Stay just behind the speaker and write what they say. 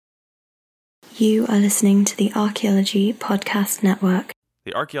You are listening to the Archaeology Podcast Network.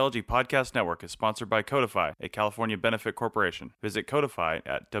 The Archaeology Podcast Network is sponsored by Codify, a California benefit corporation. Visit Codify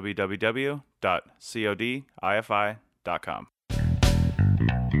at www.codifi.com.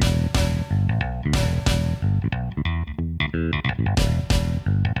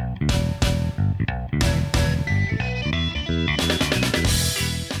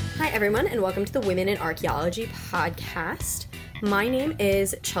 Hi everyone, and welcome to the Women in Archaeology podcast. My name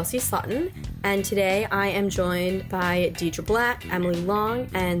is Chelsea Sutton, and today I am joined by Deidre Black, Emily Long,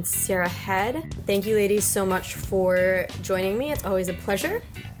 and Sarah Head. Thank you ladies so much for joining me. It's always a pleasure.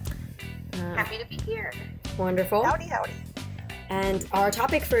 Happy to be here. Wonderful. Howdy, howdy. And our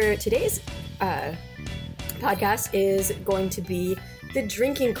topic for today's podcast is going to be the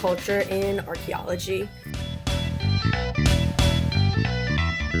drinking culture in archaeology.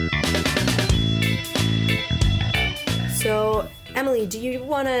 So, Emily, do you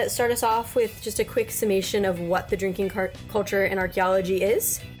want to start us off with just a quick summation of what the drinking culture in archaeology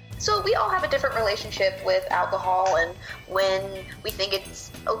is? So we all have a different relationship with alcohol and when we think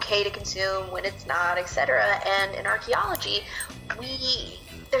it's okay to consume, when it's not, etc. And in archaeology,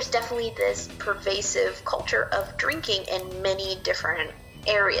 there's definitely this pervasive culture of drinking in many different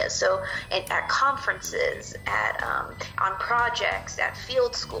areas. So at conferences, on projects, at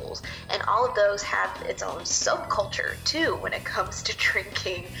field schools, and all of those have its own subculture too when it comes to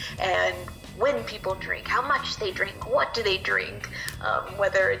drinking and when people drink, how much they drink, what do they drink,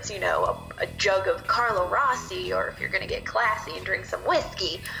 whether it's, a jug of Carlo Rossi, or if you're going to get classy and drink some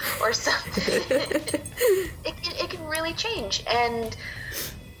whiskey or something. it can really change. And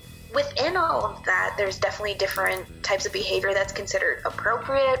within all of that, there's definitely different types of behavior that's considered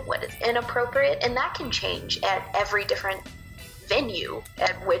appropriate, what is inappropriate, and that can change at every different venue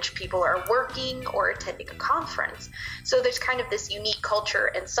at which people are working or attending a conference. So there's kind of this unique culture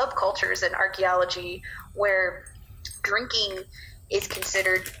and subcultures in archaeology where drinking is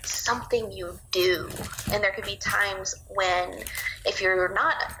considered something you do. And there can be times when, if you're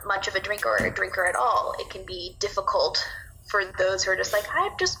not much of a drinker or a drinker at all, it can be difficult for those who are just like, I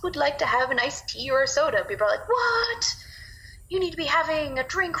just would like to have an iced tea or a soda. People are like, what? You need to be having a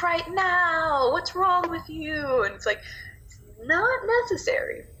drink right now. What's wrong with you? And it's like, it's not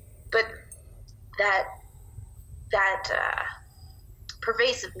necessary. But that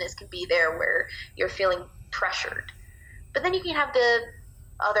pervasiveness can be there where you're feeling pressured. But then you can have the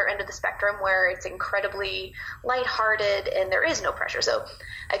other end of the spectrum where it's incredibly lighthearted and there is no pressure. So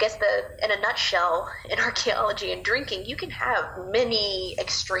I guess in a nutshell, in archaeology and drinking, you can have many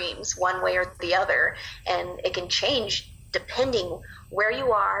extremes one way or the other, and it can change depending where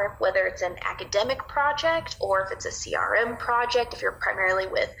you are, whether it's an academic project or if it's a CRM project, if you're primarily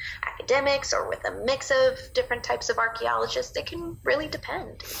with academics or with a mix of different types of archaeologists. It can really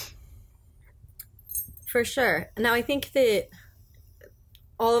depend. For sure. Now, I think that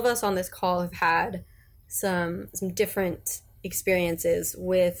all of us on this call have had some different experiences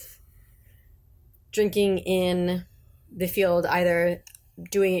with drinking in the field, either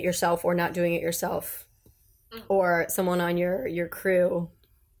doing it yourself or not doing it yourself, or someone on your crew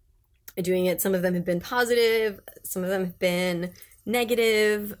doing it. Some of them have been positive, some of them have been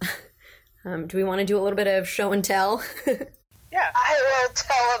negative. Do we want to do a little bit of show and tell? Yeah, I will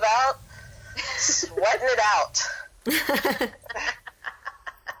tell about sweating it out.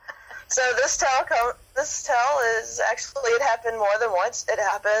 So this tell is actually, it happened more than once. It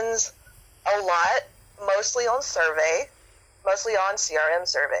happens a lot, mostly on CRM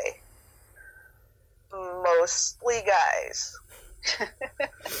survey. Mostly guys.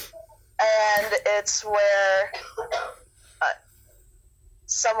 And it's where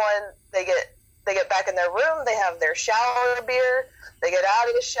they get back in their room, they have their shower beer, they get out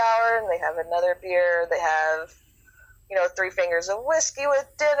of the shower and they have another beer, they have 3 fingers of whiskey with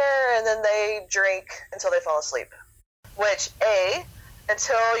dinner, and then they drink until they fall asleep. Which,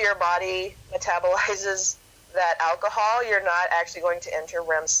 until your body metabolizes that alcohol, you're not actually going to enter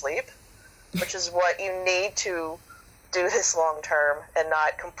REM sleep, which is what you need to do this long term and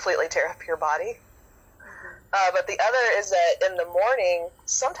not completely tear up your body. But the other is that in the morning,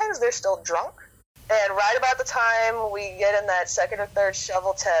 sometimes they're still drunk. And right about the time we get in that second or third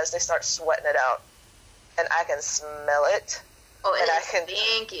shovel test, they start sweating it out. And I can smell it. Oh, and it's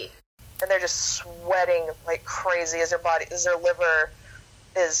stinky. And they're just sweating like crazy as their liver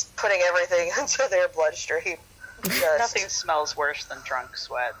is putting everything into their bloodstream. Nothing smells worse than drunk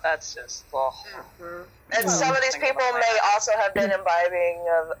sweat. That's just, And some of these people may also have been imbibing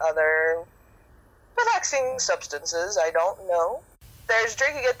of other relaxing substances. I don't know. There's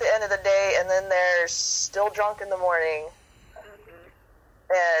drinking at the end of the day, and then there's still drunk in the morning.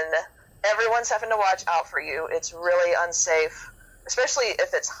 And everyone's having to watch out for you. It's really unsafe, especially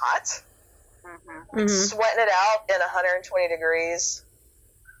if it's hot. Mm-hmm. Sweating it out in 120 degrees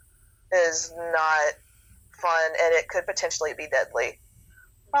is not fun, and it could potentially be deadly.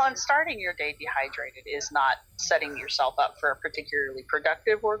 Well, and starting your day dehydrated is not setting yourself up for a particularly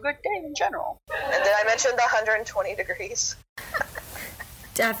productive or good day in general. And did I mention the 120 degrees?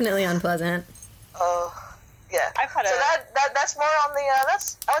 Definitely unpleasant. Oh, yeah. I've had so that's more on the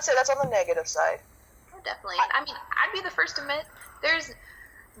I would say that's on the negative side. Definitely. I mean, I'd be the first to admit there's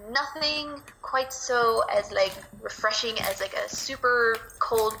nothing quite so as like refreshing as like a super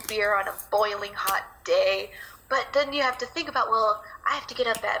cold beer on a boiling hot day. But then you have to think about, well, I have to get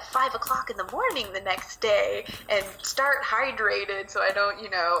up at 5 o'clock in the morning the next day and start hydrated so I don't,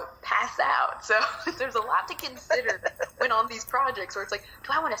 pass out. So there's a lot to consider when on these projects where it's like,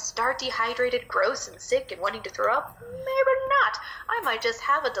 do I want to start dehydrated, gross and sick and wanting to throw up? Maybe not. I might just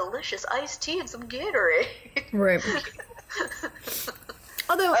have a delicious iced tea and some Gatorade. Right.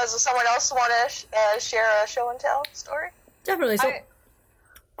 Although, does someone else want to share a show and tell story? Definitely. So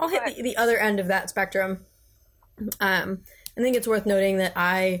I'll hit the other end of that spectrum. I think it's worth noting that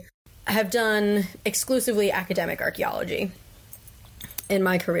I have done exclusively academic archaeology in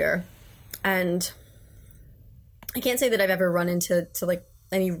my career, and I can't say that I've ever run into like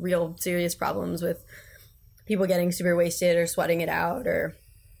any real serious problems with people getting super wasted or sweating it out or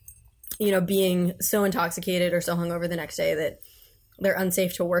being so intoxicated or so hungover the next day that they're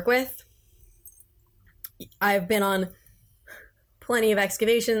unsafe to work with. I've been on plenty of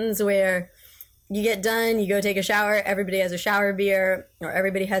excavations where you get done, you go take a shower, everybody has a shower beer, or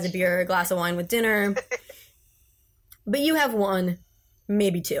everybody has a beer or a glass of wine with dinner. But you have one,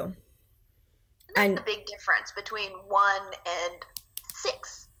 maybe two. And that's the big difference between 1 and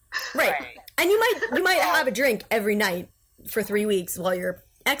 6. Right. And you might have a drink every night for 3 weeks while you're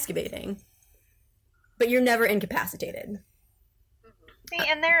excavating. But you're never incapacitated. See,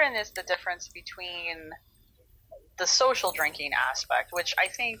 and therein is the difference between the social drinking aspect, which I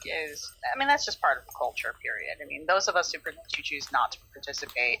think is, that's just part of the culture, period. Those of us who choose not to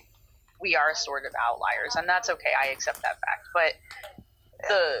participate, we are sort of outliers, and that's okay. I accept that fact. But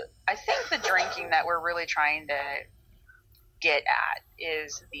I think the drinking that we're really trying to get at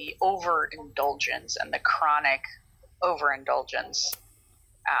is the overindulgence and the chronic overindulgence.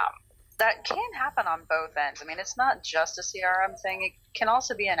 That can happen on both ends. It's not just a CRM thing. It can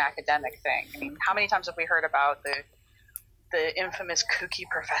also be an academic thing. How many times have we heard about the infamous kooky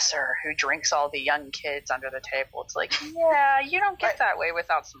professor who drinks all the young kids under the table? It's like, yeah, you don't get that way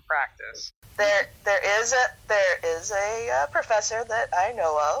without some practice. There is a professor that I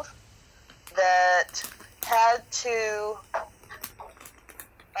know of that had to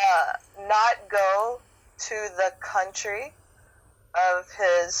not go to the country of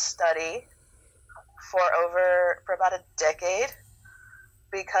his study for about a decade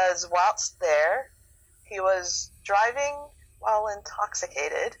because whilst there he was driving while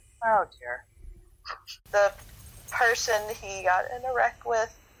intoxicated. Oh dear. The person he got in a wreck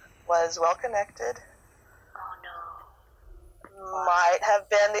with was well connected. Oh no. Might have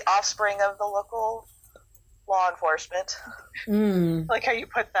been the offspring of the local law enforcement. Like how you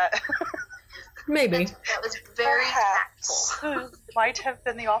put that. Maybe. That was very tactful. Might have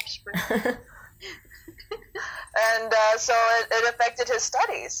been the offspring. And so it affected his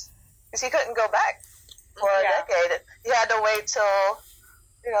studies because he couldn't go back for a decade. He had to wait till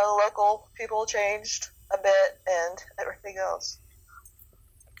the local people changed a bit and everything else.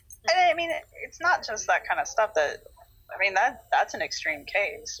 And it's not just that kind of stuff that's an extreme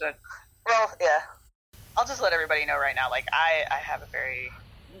case. But, well, yeah. I'll just let everybody know right now, I have a very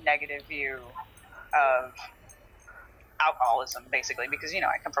negative view of alcoholism, basically, because,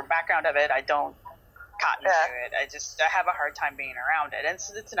 I come from a background of it. I don't cotton to it. I have a hard time being around it. And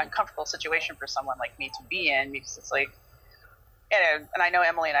it's an uncomfortable situation for someone like me to be in because it's like, and I know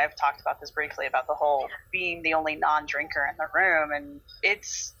Emily and I have talked about this briefly about the whole being the only non-drinker in the room, and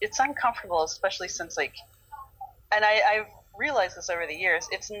it's uncomfortable, especially since and I've realized this over the years,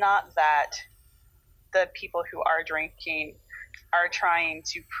 it's not that the people who are drinking are trying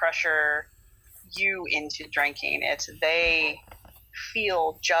to pressure you into drinking. It's they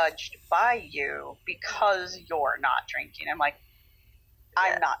feel judged by you because you're not drinking. I'm like,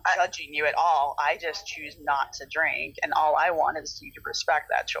 I'm not judging you at all. I just choose not to drink, and all I want is you to respect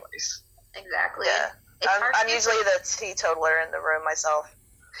that choice. Exactly. Yeah. I'm usually the teetotaler in the room myself.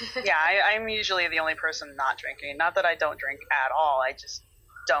 Yeah, I'm usually the only person not drinking. Not that I don't drink at all. I just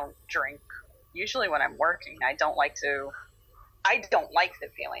don't drink. Usually when I'm working, I don't like the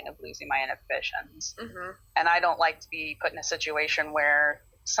feeling of losing my inhibitions. Mm-hmm. And I don't like to be put in a situation where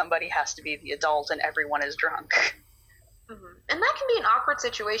somebody has to be the adult and everyone is drunk. Mm-hmm. And that can be an awkward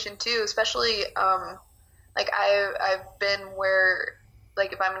situation too, especially like I've been where,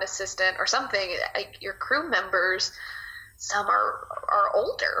 like, if I'm an assistant or something, like, your crew members, some are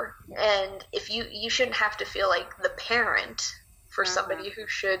older, and if you shouldn't have to feel like the parent for somebody who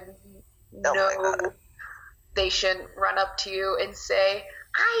should know they shouldn't run up to you and say,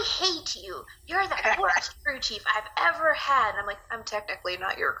 I hate you. You're the worst crew chief I've ever had. And I'm like, I'm technically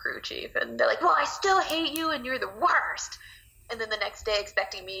not your crew chief. And they're like, well, I still hate you and you're the worst. And then the next day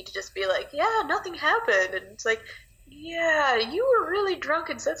expecting me to just be like, yeah, nothing happened. And it's like, yeah, you were really drunk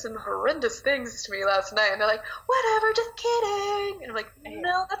and said some horrendous things to me last night. And they're like, whatever, just kidding. And I'm like,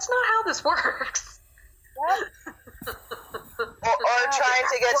 no, that's not how this works. or trying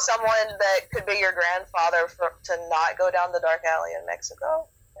to get someone that could be your grandfather to not go down the dark alley in Mexico.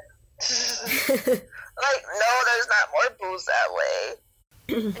 Like, no, there's not more booze that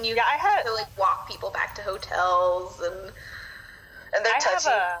way. And you have to, like, walk people back to hotels, and they're touchy.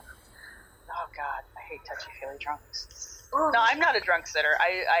 Oh God, I hate touchy-feely drunks. No, I'm not a drunk sitter.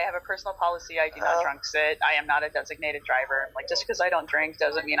 I have a personal policy. I do not drunk sit. I am not a designated driver. Like, just because I don't drink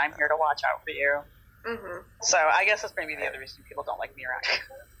doesn't mean I'm here to watch out for you. Mm-hmm. So I guess that's maybe the other reason people don't like me around here.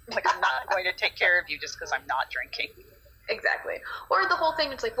 Like, I'm not going to take care of you just because I'm not drinking. Exactly. Or the whole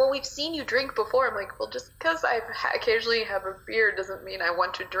thing, it's like, well, we've seen you drink before. I'm like, well, just because I occasionally have a beer doesn't mean I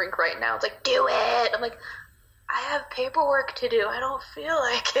want to drink right now. It's like, do it. I'm like, I have paperwork to do. I don't feel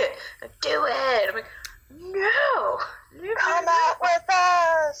like it. Do it. I'm like, no. Come out with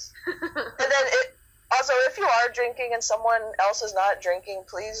us. And then also, if you are drinking and someone else is not drinking,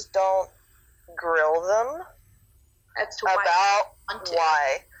 please don't grill them about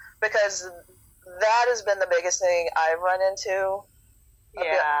why. Because that has been the biggest thing I've run into.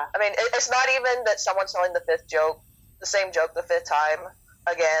 Yeah. I mean, it's not even that someone's telling the same joke the fifth time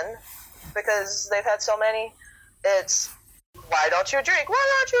again, because they've had so many. It's, why don't you drink?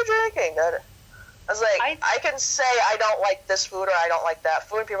 Why aren't you drinking? I was like, I can say I don't like this food or I don't like that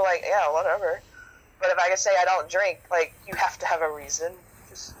food, and people are like, yeah, whatever. But if I can say I don't drink, like, you have to have a reason.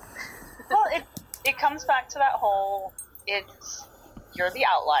 Well, it comes back to that whole, you're the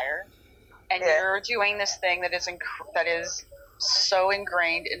outlier, and you're doing this thing that is so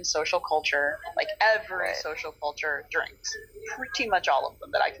ingrained in social culture. Like, every social culture drinks. Pretty much all of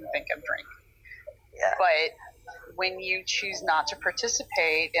them that I can think of drink. Yeah. But when you choose not to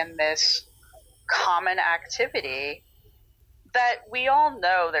participate in this common activity, that we all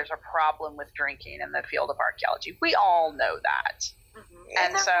know there's a problem with drinking in the field of archaeology. We all know that. Mm-hmm.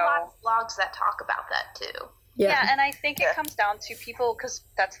 And there's a lot of blogs that talk about that too. Yeah, and I think it comes down to people, because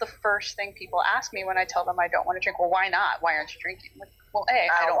that's the first thing people ask me when I tell them I don't want to drink. Well, why not? Why aren't you drinking? Like, well, A,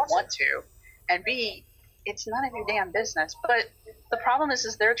 I don't want to. And B, it's none of your damn business. But the problem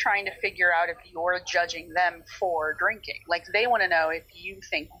is they're trying to figure out if you're judging them for drinking. Like, they want to know if you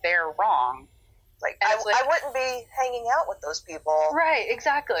think they're wrong. Like, I wouldn't be hanging out with those people. Right,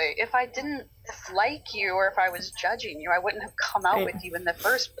 exactly. If I didn't like you or if I was judging you, I wouldn't have come out with you in the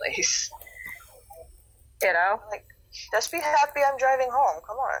first place. You know? Like, just be happy I'm driving home.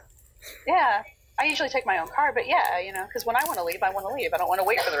 Come on. Yeah. I usually take my own car, but yeah, you know, because when I want to leave, I want to leave. I don't want to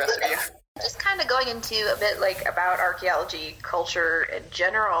wait for the rest of you. Just kind of going into a bit, like, about archaeology culture in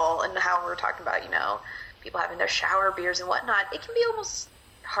general and how we're talking about, you know, people having their shower beers and whatnot. It can be almost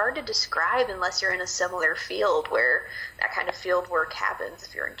hard to describe unless you're in a similar field where that kind of field work happens.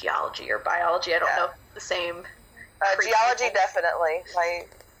 If you're in geology or biology, I don't know if the same. Geology, definitely.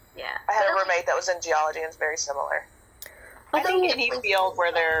 I had a roommate that was in geology, and it's very similar. I think any field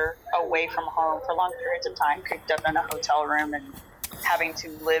where they're away from home for long periods of time, cooped up in a hotel room and having to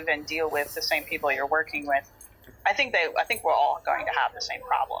live and deal with the same people you're working with, I think we're all going to have the same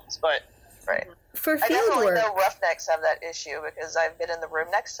problems. But for I field definitely work, know Roughnecks have that issue because I've been in the room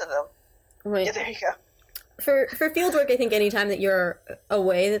next to them. right? Yeah, there you go. For field work, I think anytime that you're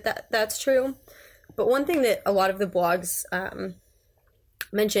away, that's true. But one thing that a lot of the blogs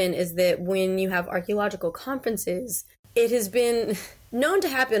mention is that when you have archaeological conferences, it has been known to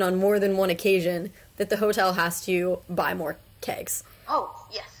happen on more than one occasion that the hotel has to buy more kegs. Oh,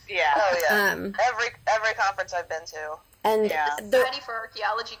 yes. yeah. Oh, yeah. Every conference I've been to. And Ready for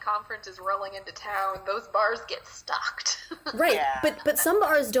archaeology conference is rolling into town. Those bars get stocked. right, Yeah. but some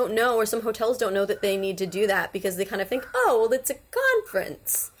bars don't know, or some hotels don't know that they need to do that because they kind of think, oh, well, it's a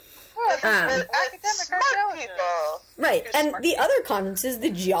conference. Academic smart people. Right, You're and smart. the other conferences, the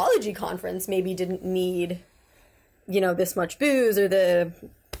geology conference, maybe didn't need, this much booze, or the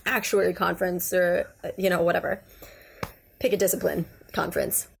actuary conference, or, whatever. Pick a discipline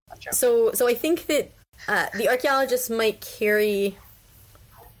conference. Gotcha. So I think that the archaeologists might carry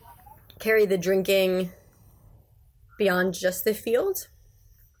carry the drinking beyond just the field?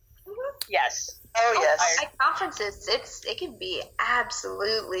 Yes. Oh, yes. At conferences, it can be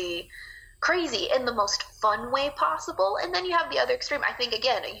absolutely crazy in the most fun way possible. And then you have the other extreme. I think,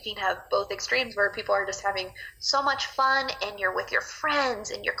 again, you can have both extremes where people are just having so much fun and you're with your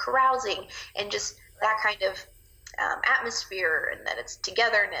friends and you're carousing and just that kind of atmosphere, and that it's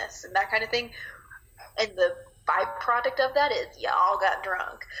togetherness and that kind of thing. And the byproduct of that is y'all got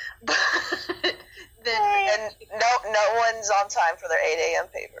drunk. But then, And no one's on time for their 8 a.m.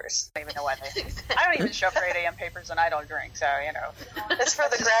 papers. I don't even know why I don't even show up for 8 a.m. papers, and I don't drink, so, you know. It's for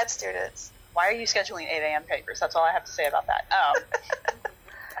the grad students. Why are you scheduling 8 a.m. papers? That's all I have to say about that.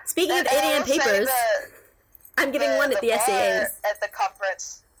 Speaking of 8 a.m. papers, I'm giving one at the bar SAAs. at the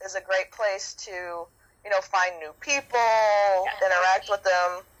conference is a great place to, you know, find new people, interact with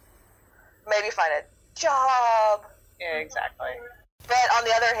them, maybe find a job. Yeah, exactly. But on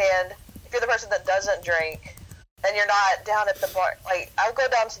the other hand, if you're the person that doesn't drink and you're not down at the bar, like, I'll go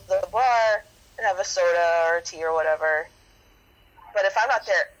down to the bar and have a soda or tea or whatever. But if I'm not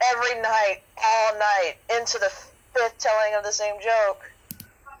there every night, all night, into the fifth telling of the same joke.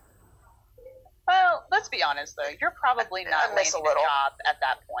 Well, let's be honest, though. You're probably not miss a landing a little. job at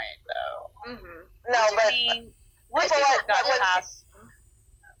that point, though. No, but I mean, once people people like- have gotten when- past,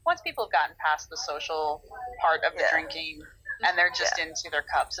 once people have gotten past the social part of the Yeah. drinking, and they're just into their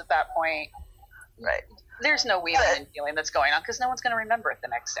cups at that point, right. there's no wheeling But- and dealing that's going on because no one's going to remember it the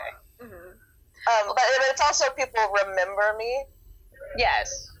next day. But it's also people remember me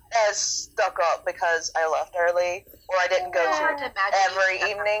Yes. as stuck up because I left early or I didn't go It's hard to to imagine every you-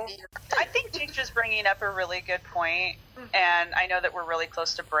 evening. I think Deidre's bringing up a really good point, and I know that we're really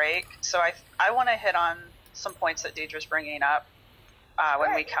close to break, so I want to hit on some points that Deidre's bringing up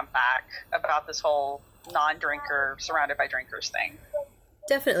when we come back about this whole non-drinker surrounded by drinkers thing.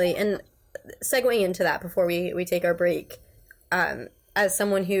 Definitely. And segueing into that before we take our break, as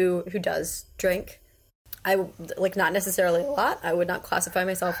someone who does drink, I like, not necessarily a lot. I would not classify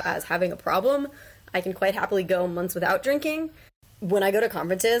myself as having a problem. I can quite happily go months without drinking. When I go to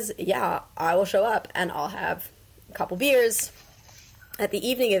conferences, yeah, I will show up and I'll have a couple beers at the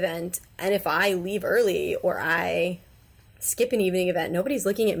evening event. And if I leave early or I skip an evening event, nobody's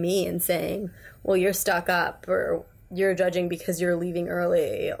looking at me and saying, well, you're stuck up, or you're judging because you're leaving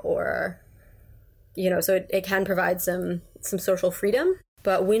early, or, you know, so it can provide some social freedom.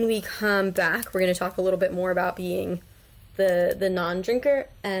 But when we come back, we're going to talk a little bit more about being the non-drinker,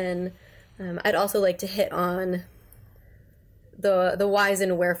 and I'd also like to hit on the whys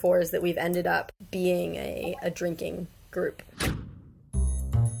and wherefores that we've ended up being a drinking group.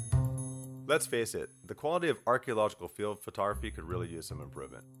 Let's face it, the quality of archaeological field photography could really use some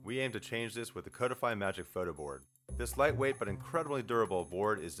improvement. We aim to change this with the Codify Magic Photo Board. This lightweight but incredibly durable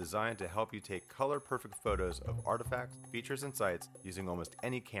board is designed to help you take color-perfect photos of artifacts, features, and sites using almost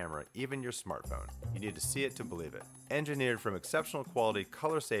any camera, even your smartphone. You need to see it to believe it. Engineered from exceptional quality,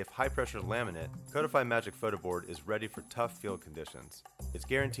 color-safe, high-pressure laminate, Codify Magic Photo Board is ready for tough field conditions. It's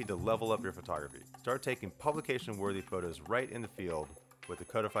guaranteed to level up your photography. Start taking publication-worthy photos right in the field with the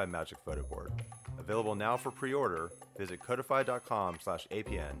Codify Magic Photo Board. Available now for pre-order, visit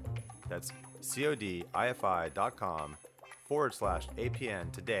codify.com/APN. That's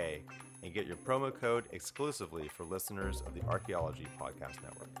codifi.com/APN today and get your promo code exclusively for listeners of the Archaeology Podcast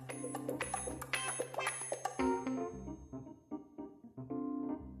Network.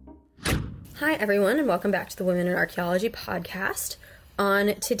 Hi, everyone, and welcome back to the Women in Archaeology podcast.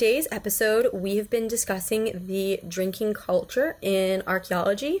 On today's episode, we have been discussing the drinking culture in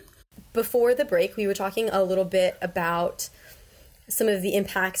archaeology. Before the break, we were talking a little bit about some of the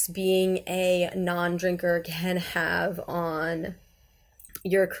impacts being a non-drinker can have on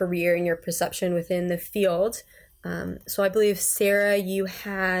your career and your perception within the field. So I believe, Sarah, you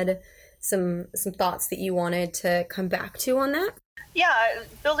had some thoughts that you wanted to come back to on that. Yeah,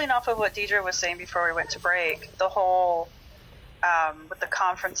 building off of what Deidre was saying before we went to break, the whole with the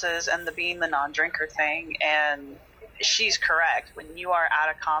conferences and the being the non-drinker thing, and she's correct. When you are at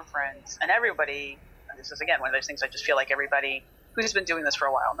a conference, and everybody, and this is again one of those things I just feel like everybody who's been doing this for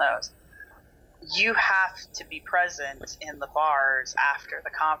a while knows, you have to be present in the bars after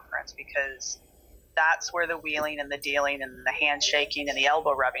the conference because that's where the wheeling and the dealing and the handshaking and the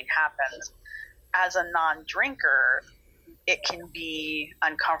elbow rubbing happens. As a non-drinker, it can be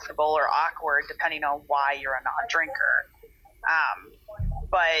uncomfortable or awkward depending on why you're a non-drinker.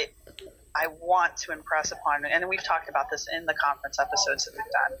 But I want to impress upon, and we've talked about this in the conference episodes that we've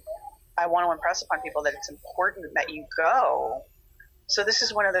done, I want to impress upon people that it's important that you go. So this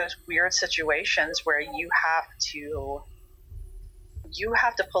is one of those weird situations where you have to you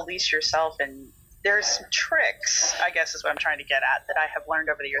have to police yourself, and there's some tricks, I guess is what I'm trying to get at, that I have learned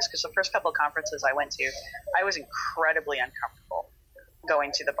over the years, because the first couple of conferences I went to, I was incredibly uncomfortable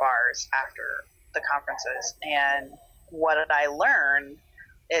going to the bars after the conferences. And what did I learn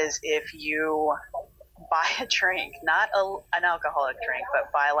is if you buy a drink, not an alcoholic drink,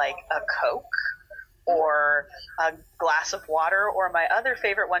 but buy like a Coke or a glass of water, or my other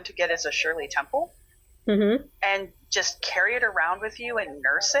favorite one to get is a Shirley Temple, and just carry it around with you and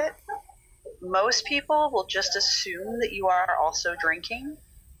nurse it. Most people will just assume that you are also drinking,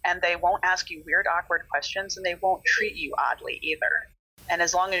 and they won't ask you weird, awkward questions, and they won't treat you oddly either. And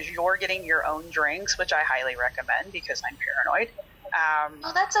as long as you're getting your own drinks, which I highly recommend because I'm paranoid.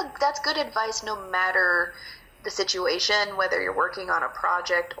 Well, that's good advice no matter the situation, whether you're working on a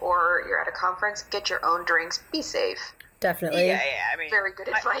project or you're at a conference. Get your own drinks. Be safe. Definitely. Yeah. I mean, very good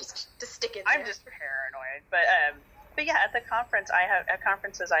advice to stick in there. I'm just paranoid, but yeah, at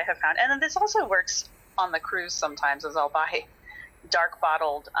conferences I have found, and then this also works on the cruise sometimes, as I'll buy dark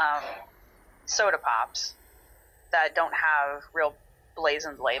bottled soda pops that don't have real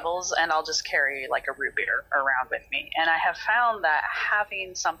blazoned labels, and I'll just carry like a root beer around with me. And I have found that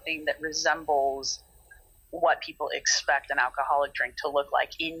having something that resembles what people expect an alcoholic drink to look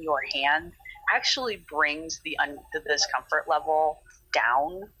like in your hand actually brings the discomfort level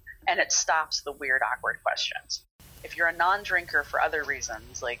down, and it stops the weird, awkward questions. If you're a non-drinker for other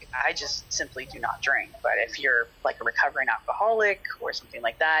reasons, like I just simply do not drink, but if you're like a recovering alcoholic or something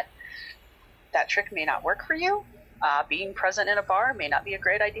like that, that trick may not work for you. Being present in a bar may not be a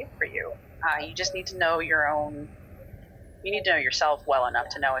great idea for you. You just need to know you need to know yourself well enough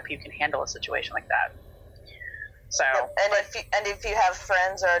to know if you can handle a situation like that. So, and if you have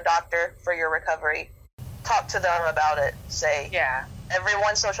friends or a doctor for your recovery, talk to them about it. Say, yeah,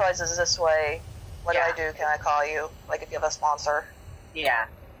 everyone socializes this way. What do I do? Can I call you? Like, if you have a sponsor. Yeah,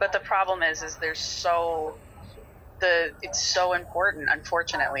 but the problem is it's so important,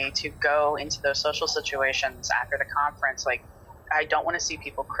 unfortunately, to go into those social situations after the conference. Like, I don't want to see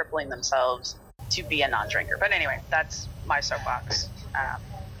people crippling themselves to be a non-drinker. But anyway, that's my soapbox. Yeah,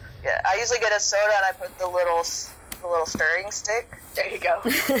 I usually get a soda and I put the little stirring stick. There you go.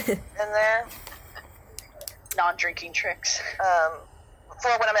 In there. Non-drinking tricks. For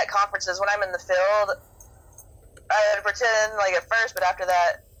when I'm at conferences, when I'm in the field, I pretend like at first, but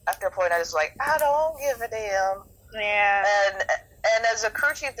after a point, I was like, I don't give a damn. Yeah. And as a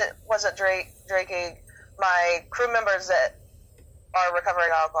crew chief that wasn't drinking, my crew members that are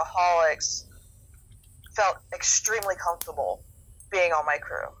recovering alcoholics felt extremely comfortable being on my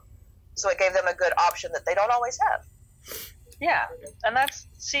crew. So it gave them a good option that they don't always have. Yeah, and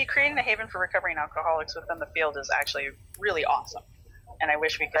creating a haven for recovering alcoholics within the field is actually really awesome. And I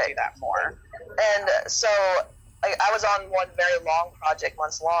wish we could do that more. And so I was on one very long project,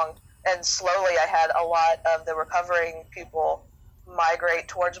 months long, and slowly I had a lot of the recovering people migrate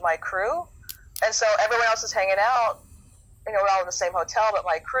towards my crew. And so everyone else is hanging out, we're all in the same hotel, but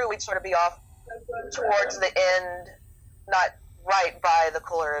my crew, we'd sort of be off towards the end, not right by the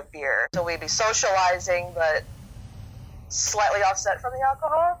cooler of beer. So we'd be socializing, but slightly offset from the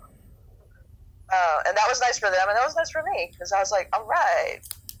alcohol. And that was nice for them, and that was nice for me, because I was like, all right,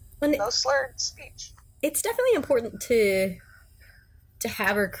 no slurred speech. It's definitely important to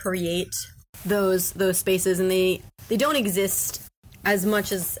have or create those spaces, and they don't exist as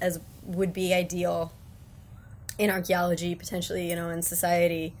much as would be ideal in archaeology, potentially, in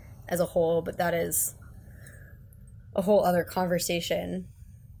society as a whole, but that is a whole other conversation.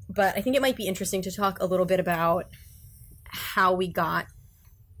 But I think it might be interesting to talk a little bit about how we got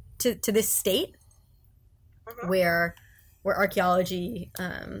to this state where archaeology,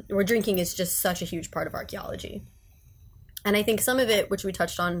 where drinking is just such a huge part of archaeology. And I think some of it, which we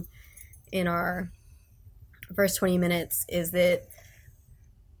touched on in our first 20 minutes, is that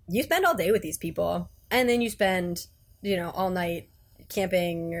you spend all day with these people, and then you spend, all night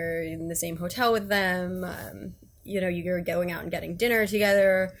camping or in the same hotel with them. You're going out and getting dinner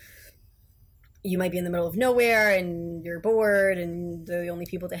together. You might be in the middle of nowhere and you're bored and they're the only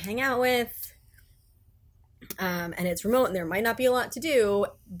people to hang out with. And it's remote and there might not be a lot to do,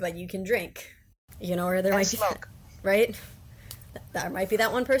 but you can drink, or there might be smoke. Right? That might be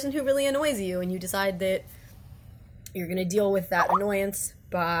that one person who really annoys you, and you decide that you're going to deal with that annoyance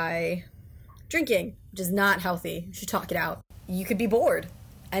by drinking, which is not healthy. You should talk it out. You could be bored,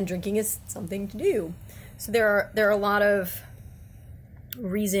 and drinking is something to do. So there are a lot of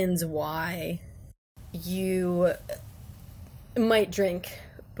reasons why you might drink,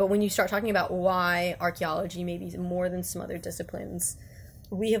 but when you start talking about why archaeology maybe more than some other disciplines,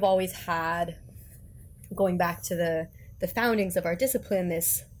 we have always had, going back to the the foundings of our discipline,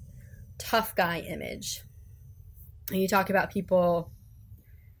 this tough guy image. And you talk about people,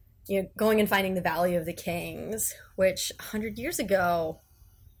 going and finding the Valley of the Kings, which 100 years ago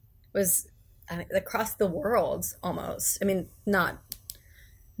was across the world almost. I mean, not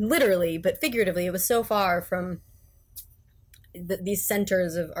literally, but figuratively, it was so far from these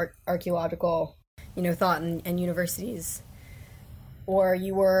centers of archaeological, thought and universities. Or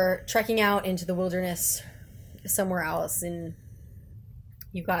you were trekking out into the wilderness somewhere else, and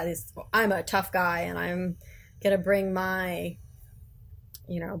you've got this, I'm a tough guy, and I'm going to bring my,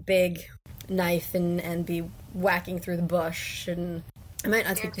 big knife and be whacking through the bush, and I might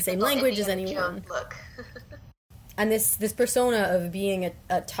not speak the same language as anyone. Look. And this persona of being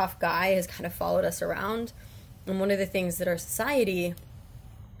a tough guy has kind of followed us around. And one of the things that our society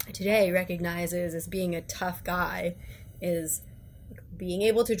today recognizes as being a tough guy is being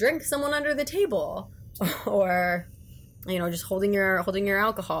able to drink someone under the table, or just holding your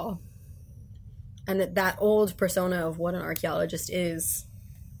alcohol. And that old persona of what an archaeologist is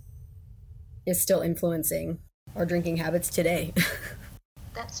still influencing our drinking habits today.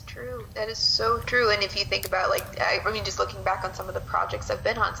 That's true. That is so true. And if you think about, just looking back on some of the projects I've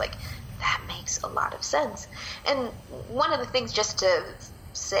been on, it's like, that makes a lot of sense. And one of the things just to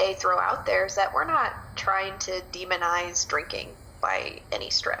throw out there is that we're not trying to demonize drinking by any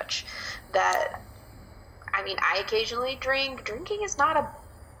stretch. I occasionally drink. Drinking is not a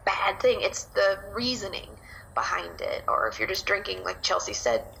bad thing. It's the reasoning behind it. Or if you're just drinking, like Chelsea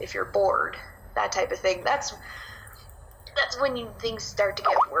said, if you're bored, that type of thing. That's when things start to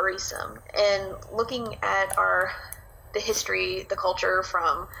get worrisome. And looking at the history, the culture,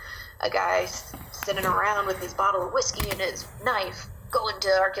 from a guy sitting around with his bottle of whiskey and his knife, going to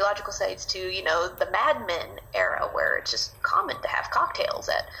archaeological sites, to the Mad Men era, where it's just common to have cocktails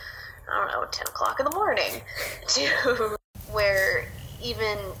at 10 o'clock in the morning, to where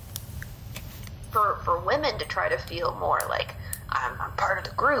even for women to try to feel more like I'm part of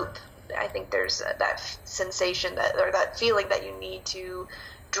the group. I think there's that sensation or that feeling that you need to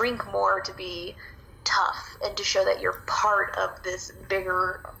drink more to be tough and to show that you're part of this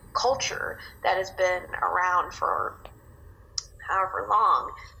bigger culture that has been around for however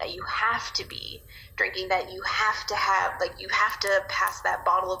long, that you have to be drinking, that you have to have, you have to pass that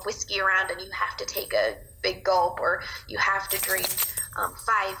bottle of whiskey around and you have to take a big gulp, or you have to drink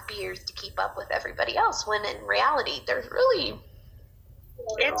 5 beers to keep up with everybody else, when in reality there's really...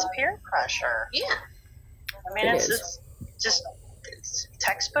 It's peer pressure. Yeah. It's just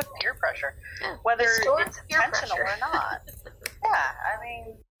textbook peer pressure, yeah. Whether it's peer intentional pressure. or not. Yeah,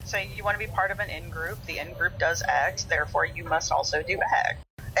 so you want to be part of an in-group, the in-group does X, therefore you must also do X.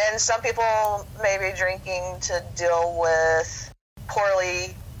 And some people may be drinking to deal with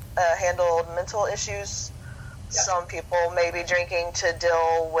poorly handled mental issues. Yeah. Some people may be drinking to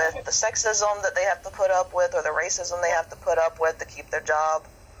deal with the sexism that they have to put up with, or the racism they have to put up with to keep their job.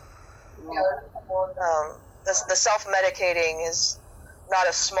 The self-medicating is not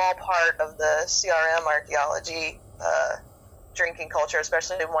a small part of the CRM archaeology drinking culture,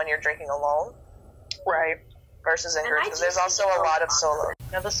 especially when you're drinking alone. Right. Versus in groups. There's also a lot of solo.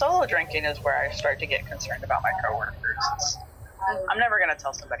 Now, the solo drinking is where I start to get concerned about my coworkers. I'm never going to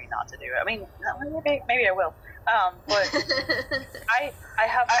tell somebody not to do it. Maybe I will. But I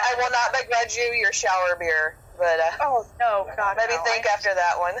will not begrudge you your shower beer, but oh no, God, maybe no. think after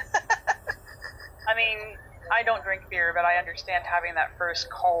that one. I don't drink beer, but I understand having that first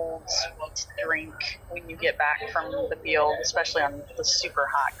cold, sweet drink when you get back from the field, especially on the super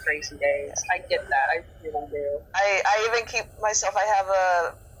hot, crazy days. I get that. I really do. I even keep myself. I have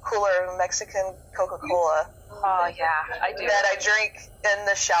a cooler of Mexican Coca-Cola. Oh yeah, I do. That I drink in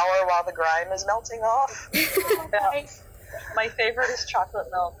the shower while the grime is melting off. Yeah. My favorite is chocolate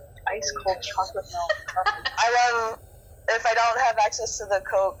milk, ice cold chocolate milk. I love, if I don't have access to the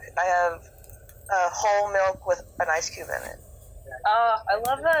Coke, I have whole milk with an ice cube in it. I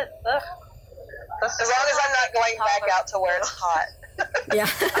love that. Ugh. As long as I'm not going back out to where it's hot. Yeah.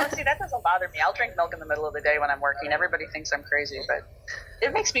 Honestly, that doesn't bother me. I'll drink milk in the middle of the day when I'm working. Everybody thinks I'm crazy, but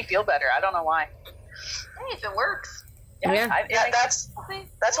it makes me feel better. I don't know why. Hey, if it works. Yeah. That's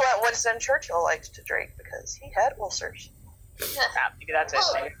what Winston Churchill liked to drink, because he had ulcers. Maybe that's it.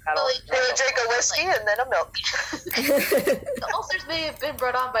 He would drink a whiskey and then a milk. The ulcers may have been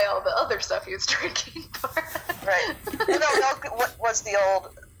brought on by all the other stuff he was drinking. Right. Milk. What was the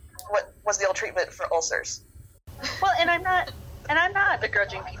old treatment for ulcers? Well, and I'm not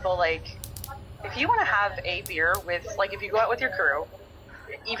begrudging people. Like, if you want to have a beer with, like, if you go out with your crew,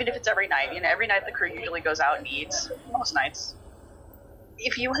 even if it's every night, every night the crew usually goes out and eats, most nights.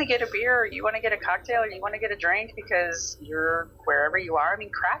 if you want to get a beer, or you want to get a cocktail, or you want to get a drink because you're wherever you are. I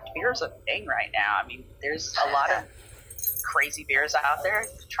mean, craft beer is a thing right now. I mean, there's a lot of crazy beers out there.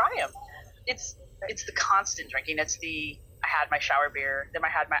 Try them. It's the constant drinking. It's the I had my shower beer, then I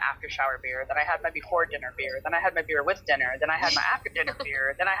had my after shower beer, then I had my before dinner beer, then I had my beer with dinner, then I had my after dinner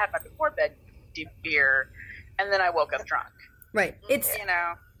beer, then I had my before bed beer, and then I woke up drunk. Right. It's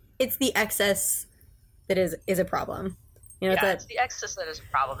it's the excess that is a problem. It's the excess that is a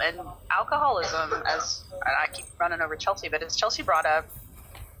problem. And alcoholism, and I keep running over Chelsea, but as Chelsea brought up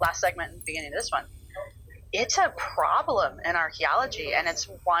last segment and the beginning of this one, it's a problem in archaeology, and it's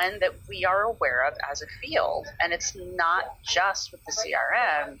one that we are aware of as a field. And it's not just with the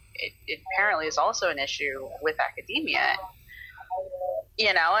CRM. It apparently is also an issue with academia.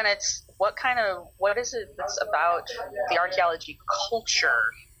 And it's what is it that's about the archaeology culture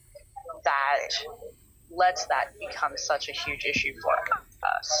that lets that become such a huge issue for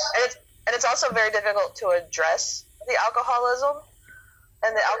us? And it's also very difficult to address the alcoholism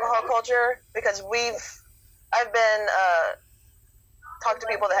and the alcohol culture, because I've been talked to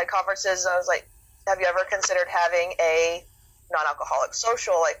people that had conferences, and I was like, have you ever considered having a non-alcoholic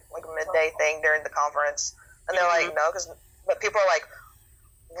social, like a midday thing during the conference? And they're like, no, but people are like,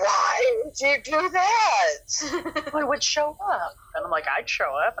 why would you do that? I would show up. And I'm like, I'd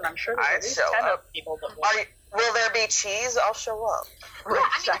show up, and I'm sure there's at least 10 of people that would. Will there be cheese? I'll show up. Yeah,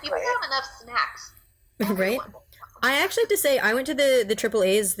 I mean, if you have enough snacks. Right? I actually have to say, I went to the Triple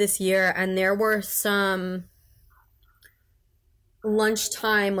A's this year, and there were some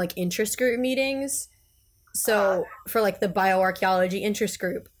lunchtime, interest group meetings. So, for, the bioarchaeology interest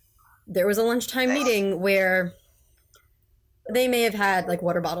group, there was a lunchtime meeting where they may have had,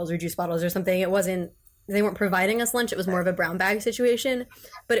 water bottles or juice bottles or something. They weren't providing us lunch. It was more of a brown bag situation.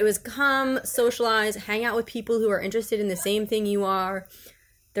 But it was come, socialize, hang out with people who are interested in the same thing you are.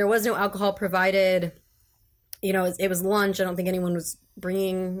 There was no alcohol provided. It was lunch. I don't think anyone was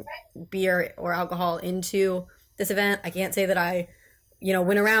bringing beer or alcohol into this event. I can't say that I,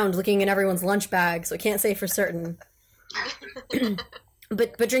 went around looking in everyone's lunch bag, so I can't say for certain.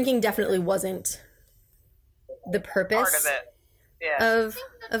 but drinking definitely wasn't the purpose part of it. Of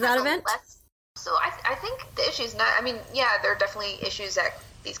that event. So I think the issue's not, there are definitely issues at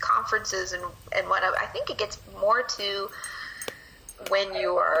these conferences and whatnot. I think it gets more to when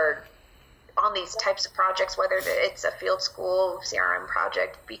you are on these types of projects, whether it's a field school CRM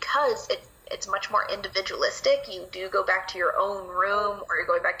project, because it's much more individualistic. You do go back to your own room, or you're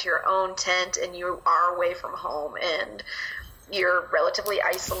going back to your own tent, and you are away from home, and you're relatively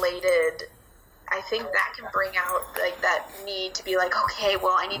isolated. I think that can bring out that need to be okay,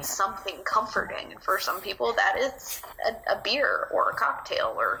 well, I need something comforting. And for some people, that is a beer or a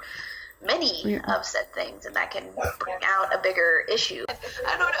cocktail or many of said things, and that can bring out a bigger issue.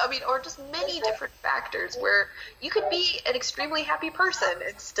 I don't know, or just many different factors where you could be an extremely happy person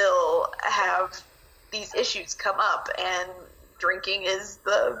and still have these issues come up, and drinking is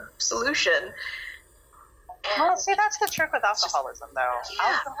the solution. Well, see, that's the trick with alcoholism, though.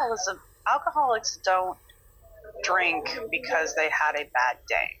 Yeah. Alcoholics don't drink because they had a bad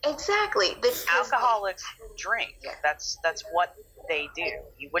day. Exactly. Alcoholics drink. That's what they do.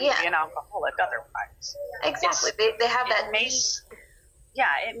 You wouldn't be an alcoholic otherwise. Exactly. They have that need.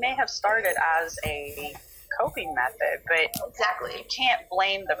 It may have started as a coping method, but exactly, you can't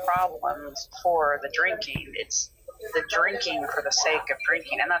blame the problems for the drinking. It's the drinking for the sake of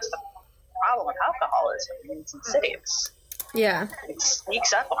drinking, and that's the problem with alcoholism. It's insidious. Yeah. It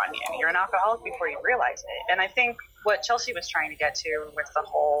sneaks up on you. You're an alcoholic before you realize it. And I think what Chelsea was trying to get to with the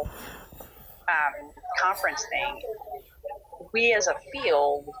whole conference thing, we as a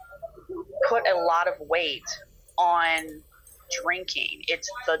field put a lot of weight on drinking. It's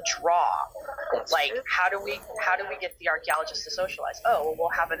the draw. How do we get the archaeologists to socialize? Oh, well, we'll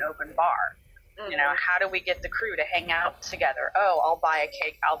have an open bar. Mm-hmm. How do we get the crew to hang out together? Oh, I'll buy a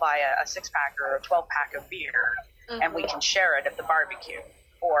cake. I'll buy a 6-pack or a 12-pack of beer. Mm-hmm. And we can share it at the barbecue.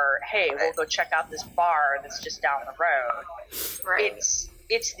 Or, hey, we'll go check out this bar that's just down the road. Right.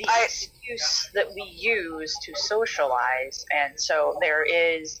 It's the excuse that we use to socialize, and so there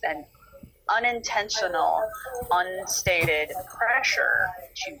is an unintentional, unstated pressure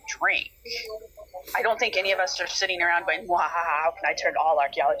to drink. I don't think any of us are sitting around going, wow, how can I turn all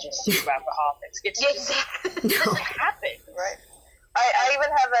archaeologists into alcoholics? It doesn't happen. Right. I even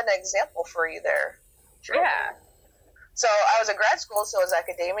have an example for you there. Sure. Yeah. So I was in grad school, so it was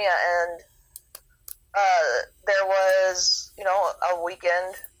academia, and there was, a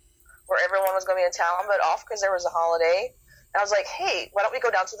weekend where everyone was going to be in town, but off because there was a holiday. And I was like, hey, why don't we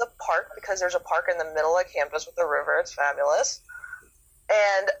go down to the park, because there's a park in the middle of campus with a river. It's fabulous.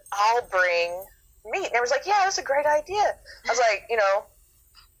 and I'll bring meat. And everyone's like, yeah, that's a great idea. I was like,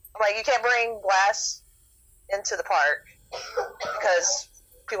 you can't bring glass into the park because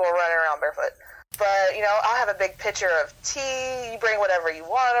people are running around barefoot. But, I'll have a big pitcher of tea. You bring whatever you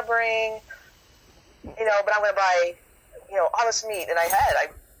want to bring, but I'm going to buy, all this meat. And I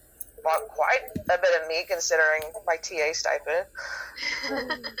bought quite a bit of meat considering my TA stipend.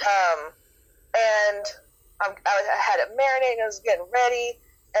 And I had it marinated. I was getting ready.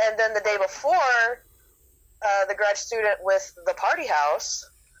 And then the day before, the grad student with the party house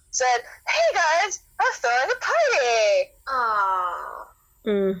said, hey guys, I'm throwing a party.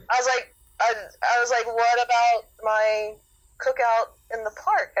 Aww. I was like, what about my cookout in the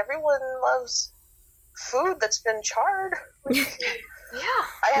park? Everyone loves food that's been charred. Yeah.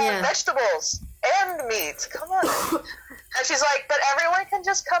 I have vegetables and meat. Come on. And she's like, but everyone can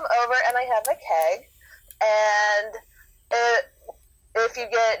just come over and I have a keg. And if you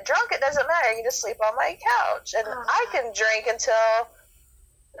get drunk, it doesn't matter. You can just sleep on my couch. And I can drink until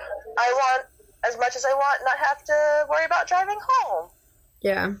I want, as much as I want, not have to worry about driving home.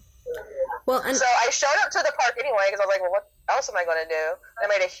 Yeah. Well, and so I showed up to the park anyway because I was like, well, what else am I going to do?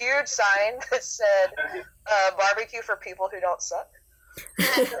 And I made a huge sign that said, barbecue for people who don't suck.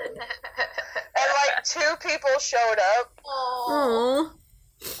 And like 2 people showed up. Aww.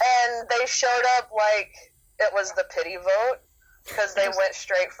 And they showed up like it was the pity vote because they went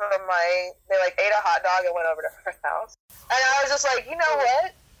straight from they like ate a hot dog and went over to her house. And I was just like, you know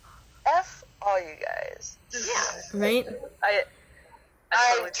what? F all you guys. Yeah. Right?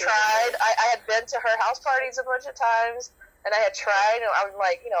 I tried. I had been to her house parties a bunch of times, and I had tried, and I was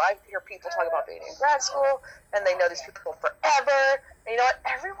like, I hear people talk about being in grad school, and they know these people forever. And you know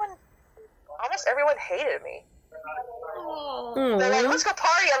what? Almost everyone hated me. They're like, let's go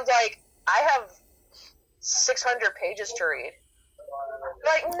party. I was like, I have 600 pages to read.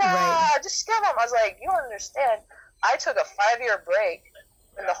 They're like, nah, just skim them. I was like, you don't understand. I took a 5-year break,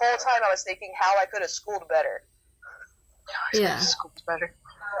 and the whole time I was thinking how I could have schooled better. Yeah. School's better.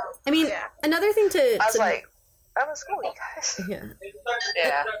 I mean, another thing I was like, I'm in school, you guys. Yeah.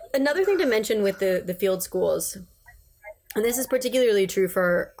 Yeah. Another thing to mention with the field schools, and this is particularly true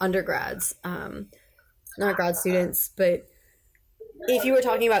for undergrads, not grad students, but if you were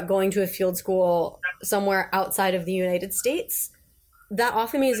talking about going to a field school somewhere outside of the United States, that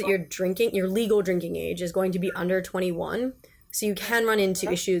often means that your legal drinking age is going to be under 21. So you can run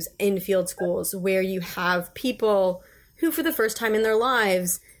into issues in field schools where you have people who, for the first time in their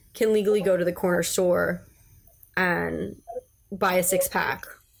lives, can legally go to the corner store and buy a 6-pack.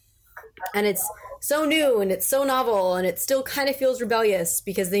 And it's so new and it's so novel and it still kind of feels rebellious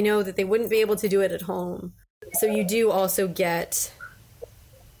because they know that they wouldn't be able to do it at home. So you do also get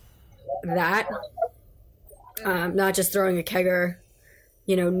that, not just throwing a kegger,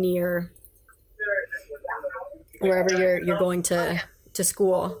 near wherever you're going to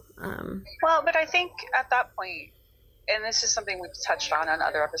school. Well, but I think at that point, and this is something we've touched on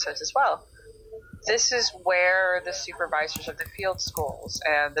other episodes as well, this is where the supervisors of the field schools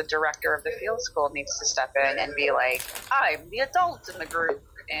and the director of the field school needs to step in and be like, I'm the adult in the group,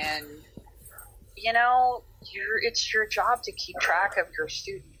 and it's your job to keep track of your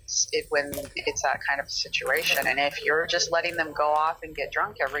students when it's that kind of situation. And if you're just letting them go off and get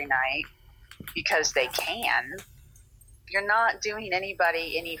drunk every night because they can, you're not doing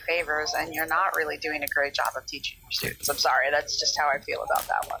anybody any favors, and you're not really doing a great job of teaching your students. I'm sorry, that's just how I feel about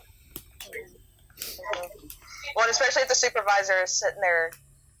that one. Well, especially if the supervisor is sitting there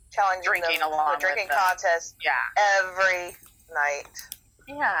challenging Drinking them along the drinking with them. contest every night.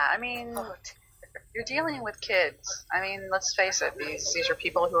 Yeah, I mean, you're dealing with kids. I mean, let's face it, these are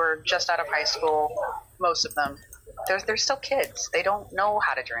people who are just out of high school, most of them. They're still kids. They don't know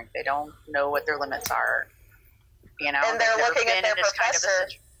how to drink. They don't know what their limits are. And they're looking at their professor.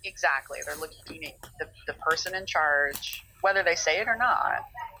 Exactly. They're looking at the person in charge, whether they say it or not.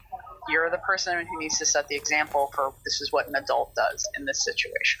 You're the person who needs to set the example for this is what an adult does in this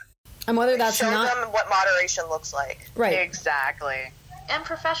situation. And whether that's Show not... them what moderation looks like. Right. Exactly. And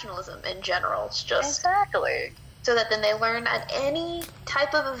professionalism in general. It's just Exactly. so that then they learn at any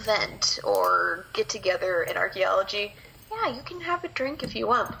type of event or get together in archaeology. Yeah, you can have a drink if you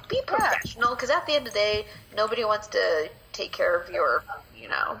want. Be professional, because at the end of the day, nobody wants to take care of your,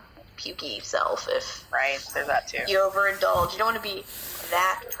 pukey self if There's that too. you overindulge. You don't want to be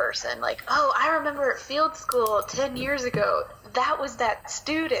that person. Like, oh, I remember at field school 10 years ago, that was that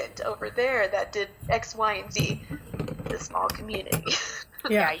student over there that did X, Y, and Z. The small community.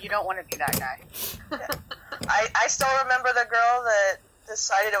 Yeah, you don't want to be that guy. I still remember the girl that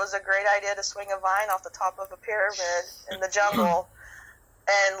decided it was a great idea to swing a vine off the top of a pyramid in the jungle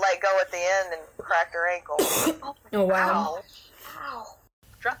and let go at the end and cracked her ankle. Oh, wow. Ow.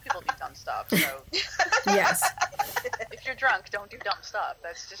 Drunk people do dumb stuff, so Yes. if you're drunk, don't do dumb stuff.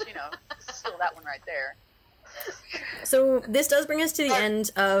 That's just, steal that one right there. So this does bring us to the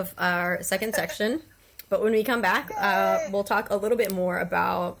end of our second section. But when we come back, we'll talk a little bit more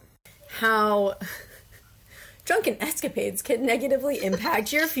about how drunken escapades can negatively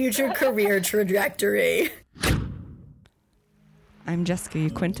impact your future career trajectory. I'm Jessica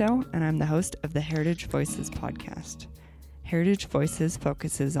Yaquinto, and I'm the host of the Heritage Voices podcast. Heritage Voices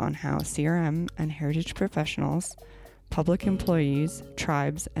focuses on how CRM and heritage professionals, public employees,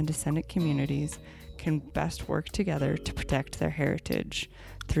 tribes, and descendant communities can best work together to protect their heritage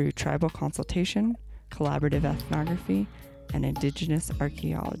through tribal consultation, collaborative ethnography, and indigenous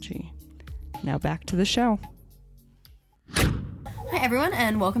archaeology. Now back to the show. Hi, everyone,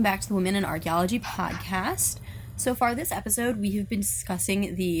 and welcome back to the Women in Archaeology podcast. So far this episode, we have been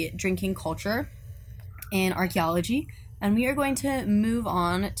discussing the drinking culture in archaeology, and we are going to move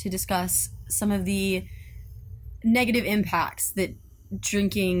on to discuss some of the negative impacts that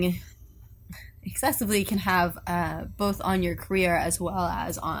drinking excessively can have both on your career as well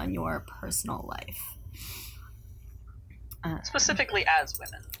as on your personal life. Specifically as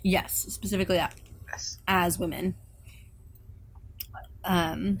women. Yes, specifically as women.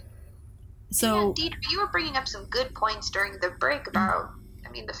 So Deidre, you were bringing up some good points during the break about,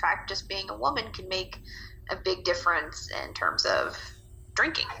 the fact just being a woman can make a big difference in terms of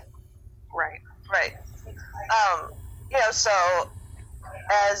drinking. Right. So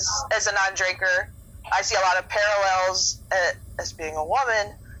as a non-drinker, I see a lot of parallels as being a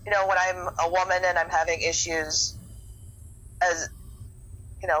woman. When I'm a woman and I'm having issues as,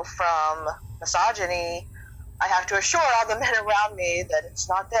 from misogyny, I have to assure all the men around me that it's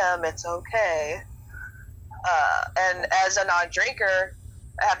not them, it's okay. And as a non-drinker,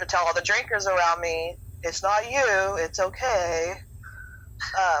 I have to tell all the drinkers around me, it's not you, it's okay.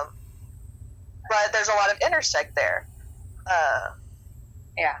 But there's a lot of intersect there.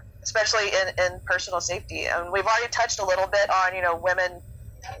 Yeah. Especially in personal safety. And we've already touched a little bit on, women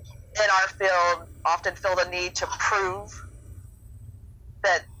in our field often feel the need to prove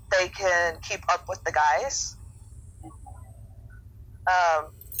that they can keep up with the guys.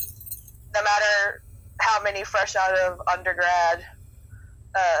 No matter how many fresh out of undergrad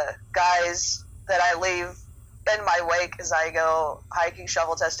guys that I leave in my wake as I go hiking,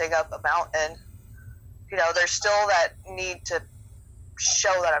 shovel testing up a mountain, there's still that need to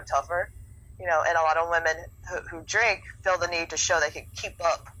show that I'm tougher, and a lot of women who drink feel the need to show they can keep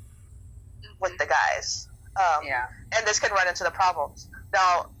up with the guys. And this can run into the problems.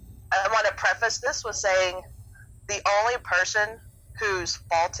 Now, I want to preface this with saying the only person whose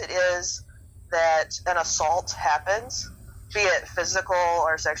fault it is that an assault happens, be it physical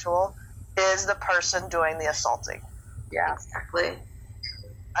or sexual, is the person doing the assaulting. Yeah. Exactly.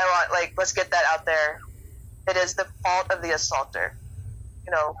 Let's get that out there. It is the fault of the assaulter.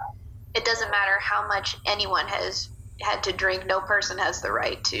 It doesn't matter how much anyone has had to drink. No person has the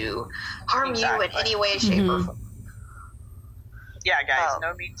right to harm you in any way, shape, or form. Yeah, guys,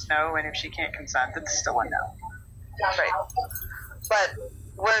 no means no, and if she can't consent, it's still a no. Right. But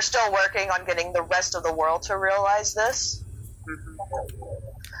we're still working on getting the rest of the world to realize this.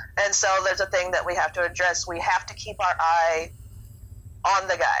 And so there's a thing that we have to address. We have to keep our eye on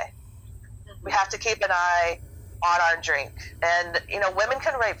the guy. We have to keep an eye on our drink. And, women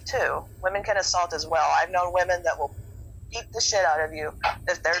can rape too. Women can assault as well. I've known women that will beat the shit out of you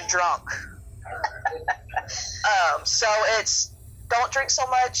if they're drunk. So it's, don't drink so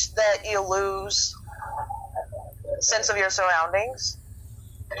much that you lose sense of your surroundings.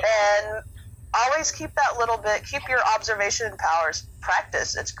 And always keep that little bit, keep your observation powers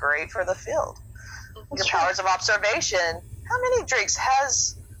practice. It's great for the field. Your powers of observation. How many drinks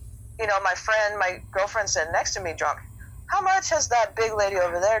has, my girlfriend sitting next to me drunk? How much has that big lady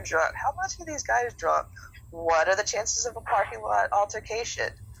over there drunk? How much are these guys drunk? What are the chances of a parking lot altercation?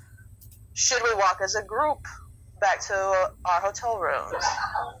 Should we walk as a group back to our hotel rooms?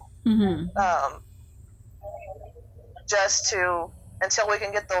 Until we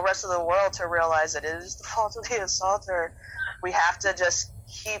can get the rest of the world to realize it is the fault of the assaulter, we have to just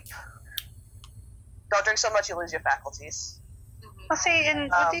don't drink so much you lose your faculties. Well, see, and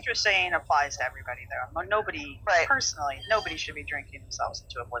what Deidre's saying applies to everybody, though. Nobody, personally, nobody should be drinking themselves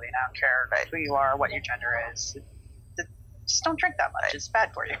into oblivion. I don't care who you are, what your gender is. Just don't drink that much. It's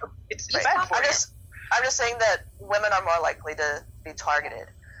bad for you. It's bad for you. I'm just saying that women are more likely to be targeted.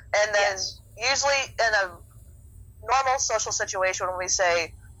 And then usually in a normal social situation, when we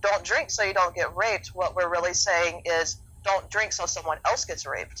say don't drink so you don't get raped, what we're really saying is don't drink so someone else gets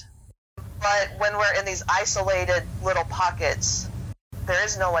raped. But when we're in these isolated little pockets, there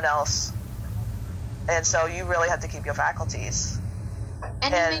is no one else. And so you really have to keep your faculties.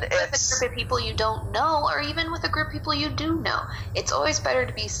 And you make with a group of people you don't know, or even with a group of people you do know. It's always better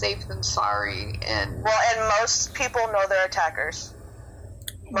to be safe than sorry. And most people know their attackers.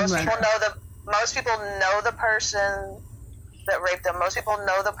 Most people know the person that raped them. Most people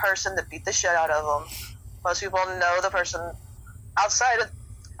know the person that beat the shit out of them. Most people know the person outside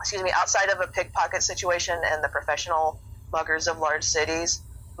of a pickpocket situation and the professional muggers of large cities.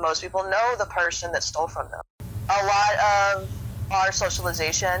 Most people know the person that stole from them. A lot of our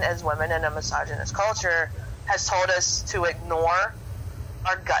socialization as women in a misogynist culture has told us to ignore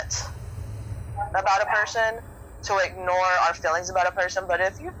our gut about a person, to ignore our feelings about a person. But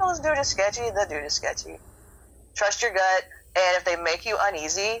if you feel this dude is sketchy, the dude is sketchy. Trust your gut, and if they make you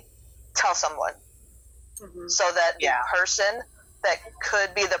uneasy, tell someone. So that the person that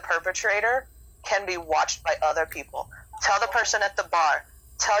could be the perpetrator can be watched by other people. Tell the person at the bar.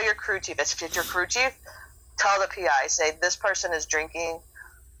 Tell your crew chief. If it's your crew chief, tell the PI. Say, this person is drinking.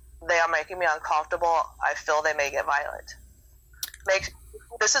 They are making me uncomfortable. I feel they may get violent.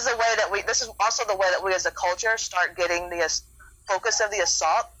 This is also the way that we as a culture start getting the focus of the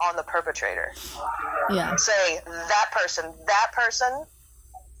assault on the perpetrator. Yeah. Say, that person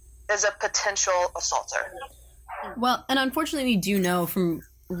is a potential assaulter. Well, and unfortunately, we do know from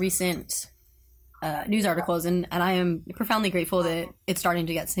recent news articles, and I am profoundly grateful that it's starting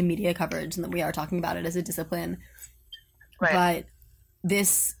to get some media coverage and that we are talking about it as a discipline. Right. But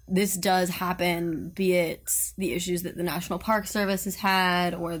this does happen, be it the issues that the National Park Service has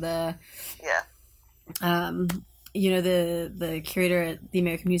had, or the the curator at the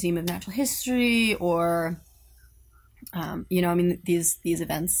American Museum of Natural History, or these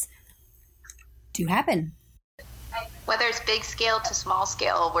events do happen. Whether it's big scale to small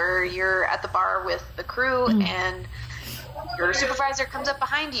scale, where you're at the bar with the crew and your supervisor comes up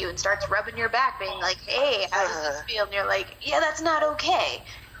behind you and starts rubbing your back, being like, hey, how does this feel? And you're like, yeah, that's not okay.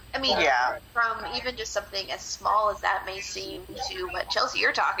 I mean, from even just something as small as that may seem to what Chelsea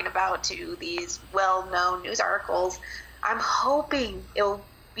you're talking about, to these well-known news articles, I'm hoping it'll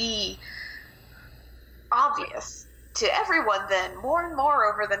be obvious to everyone then more and more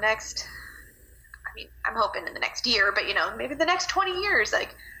over the next, I'm hoping in the next year, but maybe the next 20 years,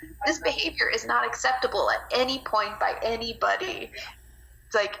 like, this behavior is not acceptable at any point by anybody.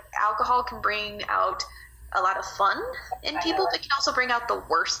 It's like, alcohol can bring out a lot of fun in people, but can also bring out the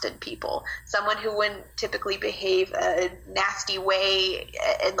worst in people. Someone who wouldn't typically behave a nasty way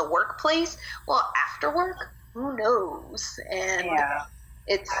in the workplace, well, after work, who knows? And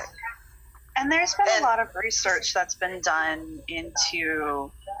and there's been a lot of research that's been done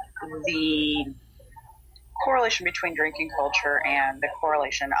into the correlation between drinking culture and the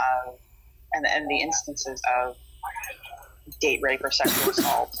correlation of and the instances of date rape or sexual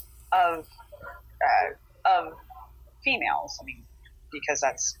assault of females. I mean, because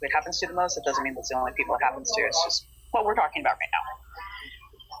that's what happens to the most. It doesn't mean that's the only people it happens to. It's just what we're talking about right now.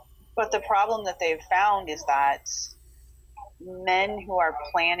 But the problem that they've found is that men who are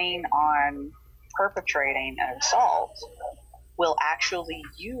planning on perpetrating an assault will actually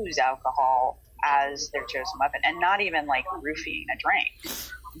use alcohol as their chosen weapon, and not even like roofing a drink.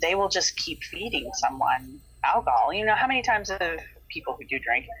 They will just keep feeding someone alcohol. How many times have people who do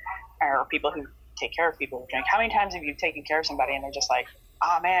drink, or people who take care of people who drink, how many times have you taken care of somebody and they're just like,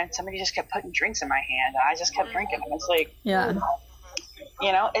 oh man, somebody just kept putting drinks in my hand and I just kept drinking? And it's like,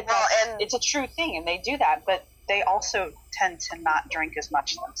 it's a true thing, and they do that, but they also tend to not drink as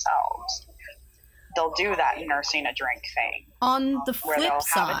much themselves. They'll do that nursing a drink thing. On the flip where they'll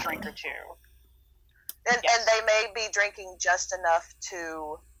side, have a drink or two. And they may be drinking just enough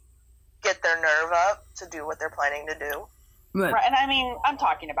to get their nerve up to do what they're planning to do. Right. And I mean, I'm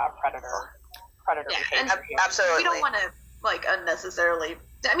talking about predator behavior. Absolutely. We don't want to unnecessarily.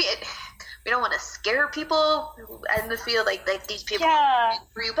 I mean, we don't want to scare people in the field like these people are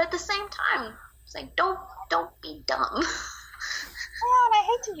for you, but at the same time, it's like don't be dumb. Well, and I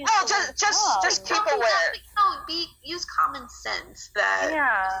hate to use just keep aware. Use common sense. That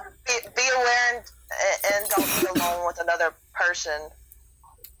be aware and don't be alone with another person.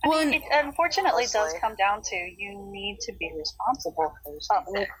 I mean, it unfortunately does come down to you need to be responsible for yourself.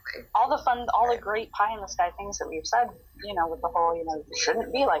 I mean, all the great pie in the sky things that we've said, with the whole, it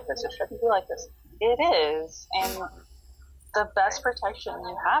shouldn't be like this, it shouldn't be like this. It is, and the best protection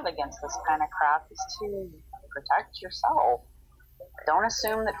you have against this kind of crap is to protect yourself. don't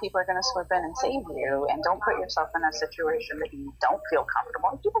assume that people are going to swoop in and save you, and don't put yourself in a situation that you don't feel comfortable.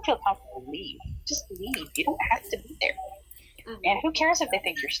 If you don't feel comfortable, leave. Just leave. You don't have to be there. Mm-hmm. And who cares if they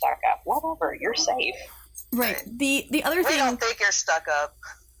think you're stuck up? Whatever, you're safe. Right. The other thing... We don't think you're stuck up.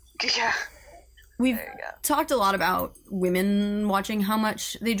 Yeah. We've talked a lot about women watching how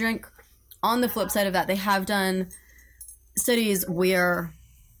much they drink. On the flip side of that, they have done studies where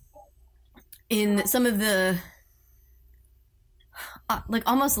in some of the like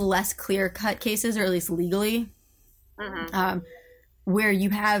almost less clear-cut cases, or at least legally, where you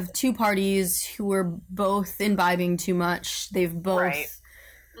have two parties who are both imbibing too much. They've both,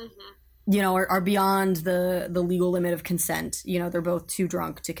 you know, are beyond the legal limit of consent. You know, they're both too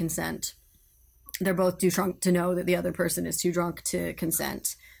drunk to consent. They're both too drunk to know that the other person is too drunk to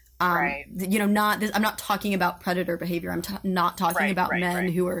consent. You know, I'm not talking about predator behavior. I'm not talking about men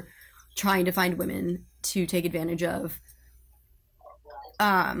who are trying to find women to take advantage of.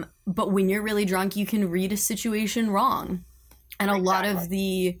 But when you're really drunk, you can read a situation wrong. And a lot of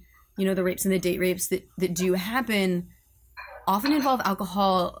the, you know, the rapes and the date rapes that do happen often involve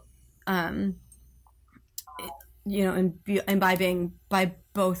alcohol, you know, imbibing by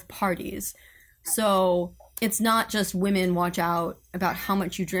both parties. So it's not just women watch out about how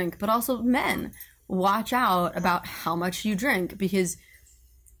much you drink, but also men watch out about how much you drink, because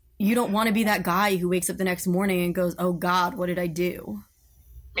you don't want to be that guy who wakes up the next morning and goes, oh God, what did I do?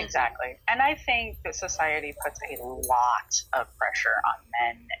 Exactly. And I think that society puts a lot of pressure on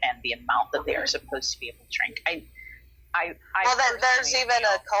men and the amount that they are supposed to be able to drink. There's even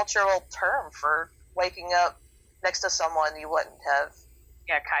a cultural term for waking up next to someone you wouldn't have.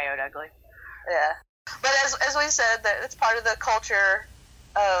 Yeah, coyote ugly. Yeah. But as we said, that it's part of the culture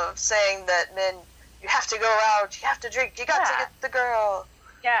of saying that men, you have to go out, you have to drink, you got to get the girl.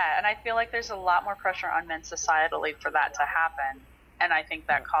 Yeah, and I feel like there's a lot more pressure on men societally for that to happen. And I think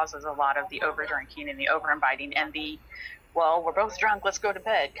that causes a lot of the over-drinking and the over-inviting and the, well, we're both drunk, let's go to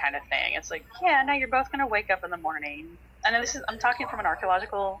bed kind of thing. It's like, yeah, no, you're both going to wake up in the morning. And I'm talking from an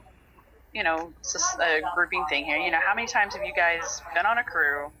archaeological, you know, grouping thing here. You know, how many times have you guys been on a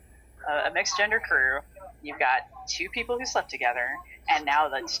crew, a mixed gender crew? You've got two people who slept together, and now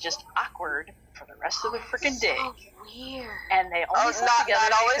that's just awkward for the rest of the freaking day. So weird. And they only slept together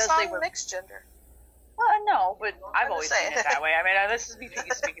not always because they on were mixed gender. Well, no, but I've always seen it that way. I mean, this is me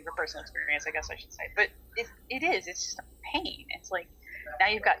speaking from personal experience, I guess I should say. But it is. It's just a pain. It's like, now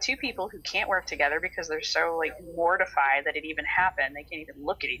you've got two people who can't work together because they're so, like, mortified that it even happened. They can't even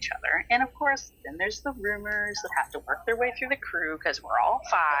look at each other. And, of course, then there's the rumors that have to work their way through the crew because we're all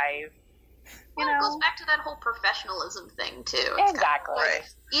five. Well, it goes back to that whole professionalism thing, too. It's exactly. Kind of like,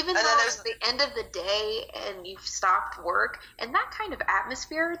 even though it's the end of the day and you've stopped work, and that kind of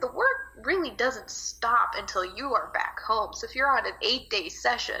atmosphere, the work really doesn't stop until you are back home. So if you're on an 8-day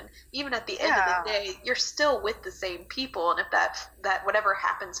session, even at the end of the day, you're still with the same people. And if that whatever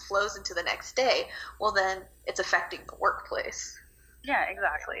happens flows into the next day, well, then it's affecting the workplace. Yeah,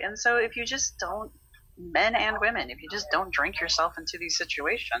 exactly. And so if you just don't, men and women, if you just don't drink yourself into these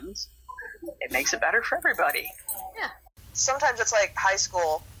situations, it makes it better for everybody. Yeah. Sometimes it's like high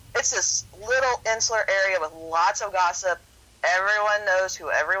school. It's this little insular area with lots of gossip. Everyone knows who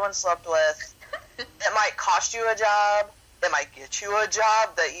everyone slept with. It might cost you a job. It might get you a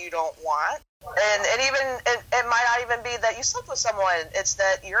job that you don't want. And it might not even be that you slept with someone. It's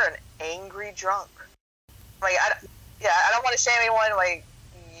that you're an angry drunk. Like, I don't want to shame anyone. Like,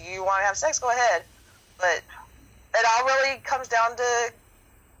 you want to have sex, go ahead. But it all really comes down to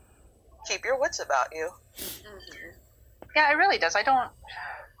keep your wits about you. Yeah, it really does. I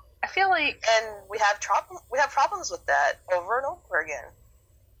feel like, and we have problems with that over and over again.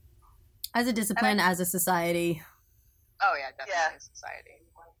 As a discipline, as a society. Oh yeah, definitely society.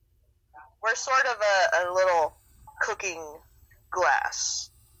 We're sort of a little cooking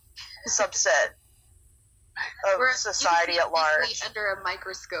glass subset of society at large. Under a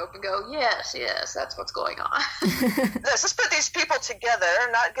microscope and go, yes, that's what's going on. Let's put these people together,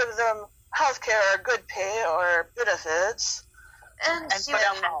 not give them health care or good pay or benefits. And put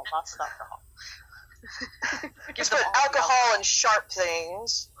alcohol, lots of alcohol. Just put alcohol and sharp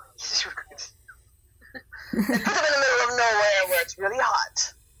things. And put them in the middle of nowhere where it's really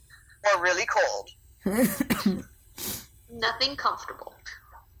hot or really cold. Nothing comfortable.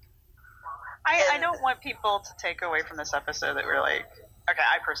 I don't want people to take away from this episode that we're like, okay,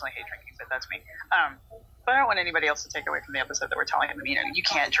 I personally hate drinking, but that's me. But I don't want anybody else to take away from the episode that we're telling them, you know, you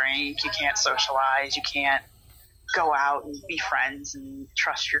can't drink, you can't socialize, you can't go out and be friends and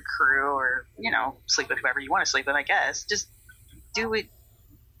trust your crew or, you know, sleep with whoever you want to sleep with, I guess. Just do it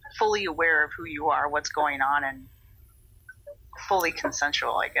fully aware of who you are, what's going on, and fully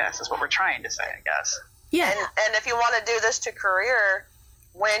consensual, I guess, is what we're trying to say, I guess. Yeah. And if you want to do this to career,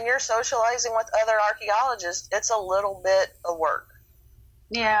 when you're socializing with other archaeologists, it's a little bit of work.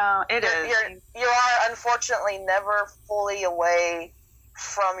 Yeah, it is. You are unfortunately never fully away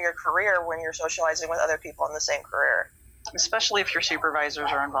from your career when you're socializing with other people in the same career. Especially if your supervisors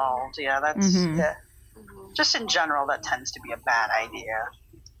are involved. Yeah, that's just in general, that tends to be a bad idea.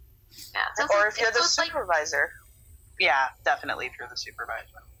 Yeah, or if you're the supervisor. Yeah, definitely if you're the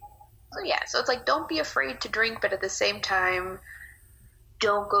supervisor. So it's like, don't be afraid to drink, but at the same time,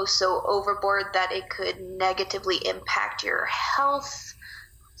 don't go so overboard that it could negatively impact your health,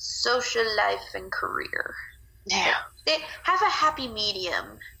 social life, and career. Yeah. They have a happy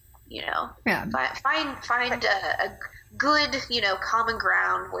medium, you know. Yeah. Find a good, common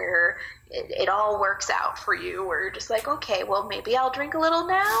ground where it all works out for you, where you're just like, okay, well, maybe I'll drink a little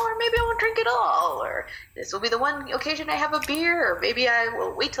now, or maybe I won't drink at all, or this will be the one occasion I have a beer, or maybe I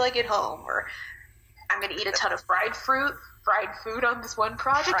will wait till I get home, or I'm going to eat a ton of fried food on this one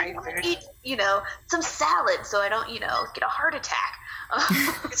project. I'm going to eat, some salad so I don't, get a heart attack.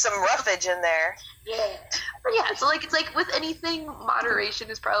 Get some roughage in there. Yeah. But yeah, so it's like with anything, moderation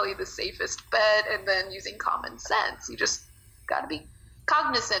is probably the safest bet, and then using common sense. You just got to be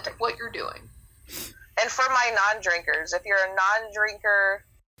cognizant of what you're doing. And for my non-drinkers, if you're a non-drinker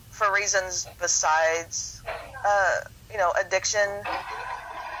for reasons besides, addiction,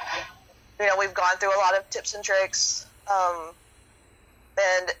 we've gone through a lot of tips and tricks.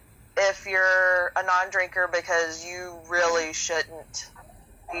 And if you're a non-drinker because you really shouldn't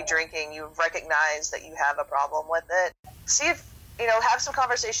be drinking, you recognize that you have a problem with it, see if, have some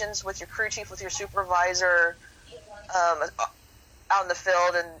conversations with your crew chief, with your supervisor, out in the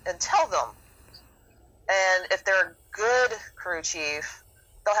field, and tell them. And if they're a good crew chief,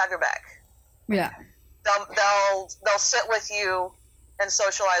 they'll have your back. Yeah. They'll sit with you and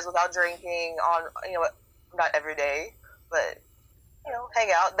socialize without drinking on, not every day, but,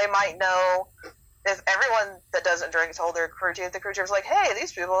 hang out. They might know if everyone that doesn't drink told their crew chief, the crew chief's like, hey,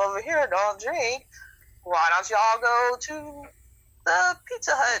 these people over here don't drink. Why don't y'all go to the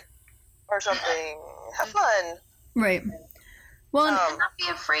Pizza Hut or something? Have fun. Right. Well, and not be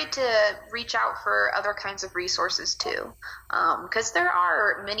afraid to reach out for other kinds of resources too, because there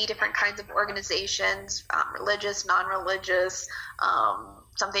are many different kinds of organizations, religious, non-religious,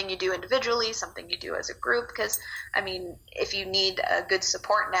 something you do individually, something you do as a group. Because, if you need a good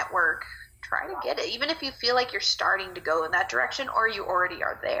support network, try to get it, even if you feel like you're starting to go in that direction or you already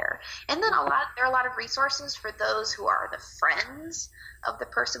are there. And then there are a lot of resources for those who are the friends of the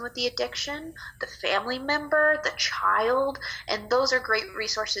person with the addiction, the family member, the child, and those are great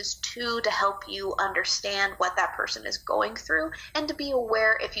resources too to help you understand what that person is going through and to be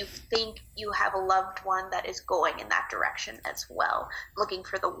aware if you think you have a loved one that is going in that direction as well, looking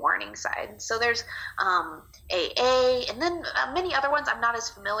for the warning signs. So there's AA, and then many other ones. I'm not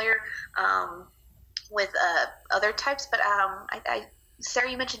as familiar with other types, but Sarah,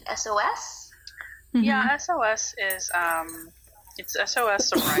 you mentioned SOS? Mm-hmm. Yeah, SOS is it's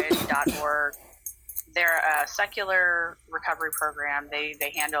SOSsobriety.org. They're a secular recovery program.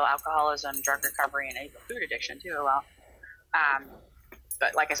 They handle alcoholism, drug recovery, and food addiction too. Well,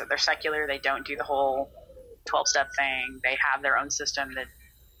 but like I said, they're secular. They don't do the whole 12-step thing. They have their own system that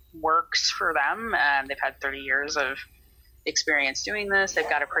works for them. They've had 30 years of experience doing this. They've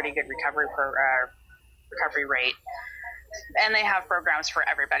got a pretty good recovery rate. And they have programs for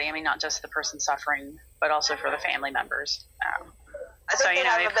everybody. Not just the person suffering, but also for the family members. I think they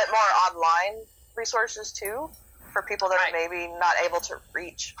have a bit more online resources too for people that are maybe not able to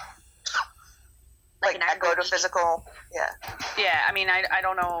reach. Like go to physical. Yeah. Yeah. I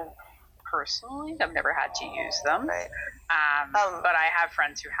don't know personally. I've never had to use them. Right. But I have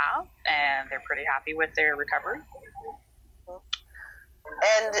friends who have, and they're pretty happy with their recovery.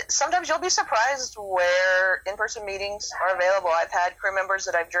 And sometimes you'll be surprised where in-person meetings are available. I've had crew members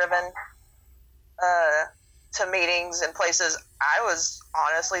that I've driven to meetings in places I was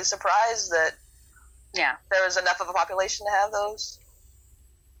honestly surprised that there was enough of a population to have those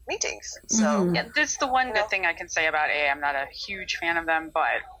meetings. So that's the one good thing I can say about AA. I'm not a huge fan of them,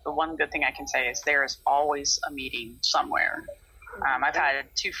 but the one good thing I can say is there is always a meeting somewhere. I've had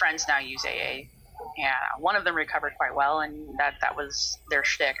 2 friends now use AA. Yeah, one of them recovered quite well, and that was their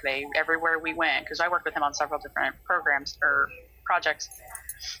shtick. Everywhere we went, because I worked with him on several different programs or projects,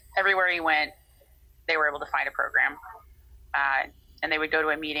 everywhere he went, they were able to find a program, and they would go to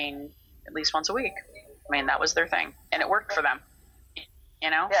a meeting at least once a week. That was their thing, and it worked for them.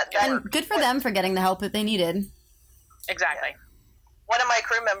 Yeah, and good for them for getting the help that they needed. Exactly. One of my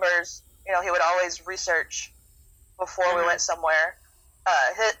crew members, he would always research before we went somewhere.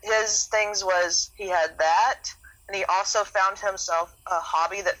 His things was he had that, and he also found himself a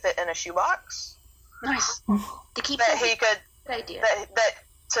hobby that fit in a shoebox. Nice. To keep that he could good idea.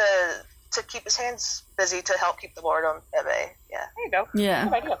 To keep his hands busy to help keep the boredom at bay. Yeah. There you go. Yeah.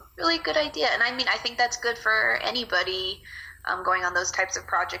 Good idea. Really good idea. And I mean, I think that's good for anybody going on those types of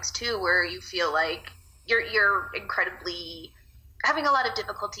projects too, where you feel like you're incredibly having a lot of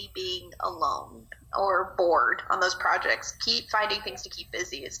difficulty being alone or bored on those projects. Keep finding things to keep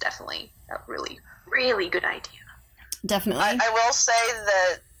busy is definitely a really, really good idea. Definitely. I will say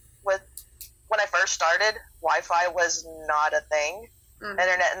that when I first started, Wi-Fi was not a thing. Mm-hmm.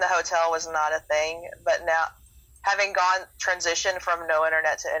 Internet in the hotel was not a thing. But now, having transitioned from no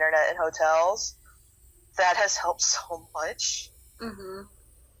internet to internet in hotels, that has helped so much. Mm-hmm.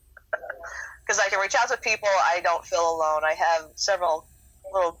 Because I can reach out to people. I don't feel alone. I have several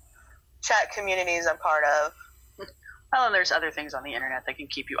little chat communities I'm part of. Well, and there's other things on the internet that can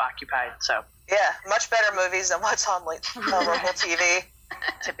keep you occupied. So yeah, much better movies than what's on local TV.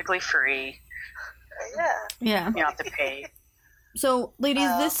 Typically free. Yeah. You don't have to pay. So, ladies,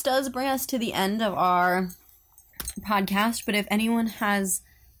 this does bring us to the end of our podcast. But if anyone has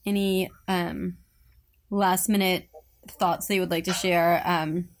any last-minute thoughts they would like to share,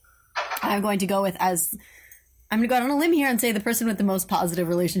 I'm going to go out on a limb here and say the person with the most positive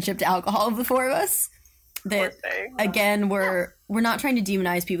relationship to alcohol of the four of us. That again, we're not trying to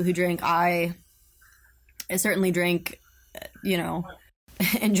demonize people who drink. I certainly drink,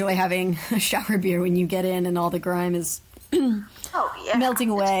 enjoy having a shower beer when you get in and all the grime is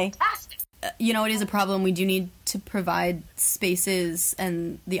melting away. It is a problem. We do need to provide spaces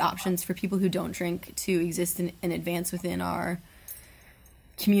and the options for people who don't drink to exist and advance within our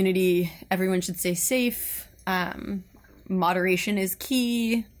community. Everyone should stay safe. Moderation is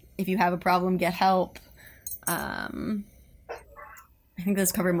key. If you have a problem, get help. I think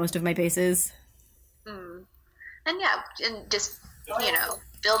those cover most of my bases. And just,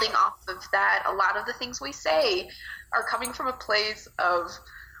 building off of that, a lot of the things we say are coming from a place of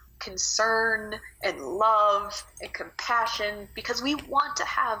concern and love and compassion, because we want to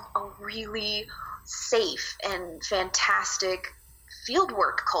have a really safe and fantastic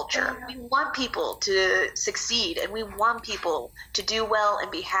fieldwork culture. We want people to succeed, and we want people to do well and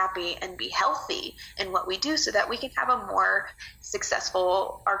be happy and be healthy in what we do, so that we can have a more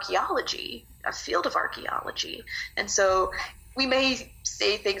successful archaeology, a field of archaeology. And so we may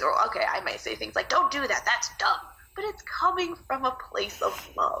say things, I may say things like, don't do that, that's dumb. But it's coming from a place of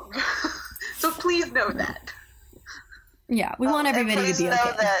love. So please know that. Yeah, we want everybody to be okay.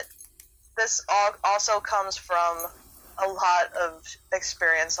 Know that this also comes from a lot of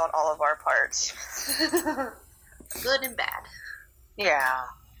experience on all of our parts. Good and bad. Yeah.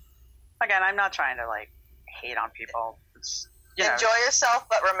 Again, I'm not trying to hate on people. Enjoy yourself,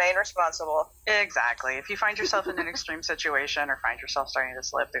 but remain responsible. Exactly. If you find yourself in an extreme situation or find yourself starting to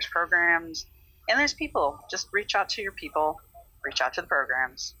slip, there's programs and there's people. Just reach out to your people, reach out to the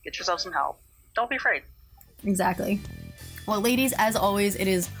programs, get yourself some help. Don't be afraid. Exactly. Well, ladies, as always, it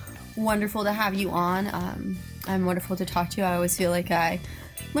is wonderful to have you on. I'm wonderful to talk to you. I always feel like I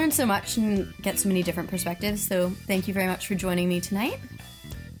learn so much and get so many different perspectives. So thank you very much for joining me tonight.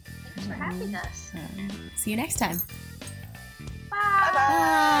 Thanks for having us. See you next time.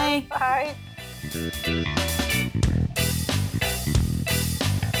 Bye. Bye.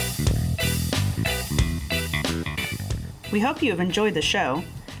 We hope you have enjoyed the show.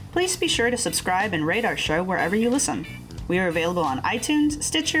 Please be sure to subscribe and rate our show wherever you listen. We are available on iTunes,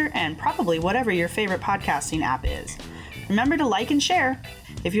 Stitcher, and probably whatever your favorite podcasting app is. Remember to like and share.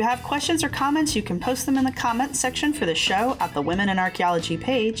 If you have questions or comments, you can post them in the comments section for the show at the Women in Archaeology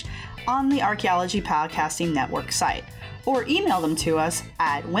page on the Archaeology Podcasting Network site, or email them to us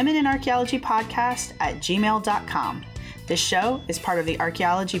at womeninarchaeologypodcast@gmail.com. This show is part of the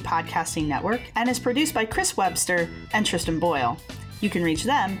Archaeology Podcasting Network and is produced by Chris Webster and Tristan Boyle. You can reach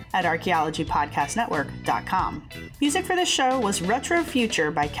them at archaeologypodcastnetwork.com. Music for this show was Retro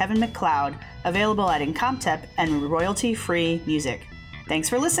Future by Kevin MacLeod, available at Incomtep and royalty-free music. Thanks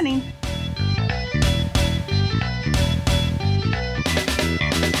for listening.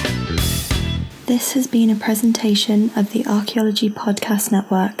 This has been a presentation of the Archaeology Podcast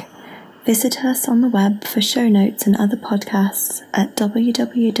Network. Visit us on the web for show notes and other podcasts at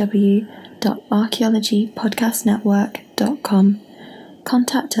www.archaeologypodcastnetwork.com.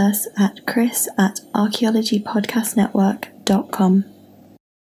 Contact us at chris@archaeologypodcastnetwork.com.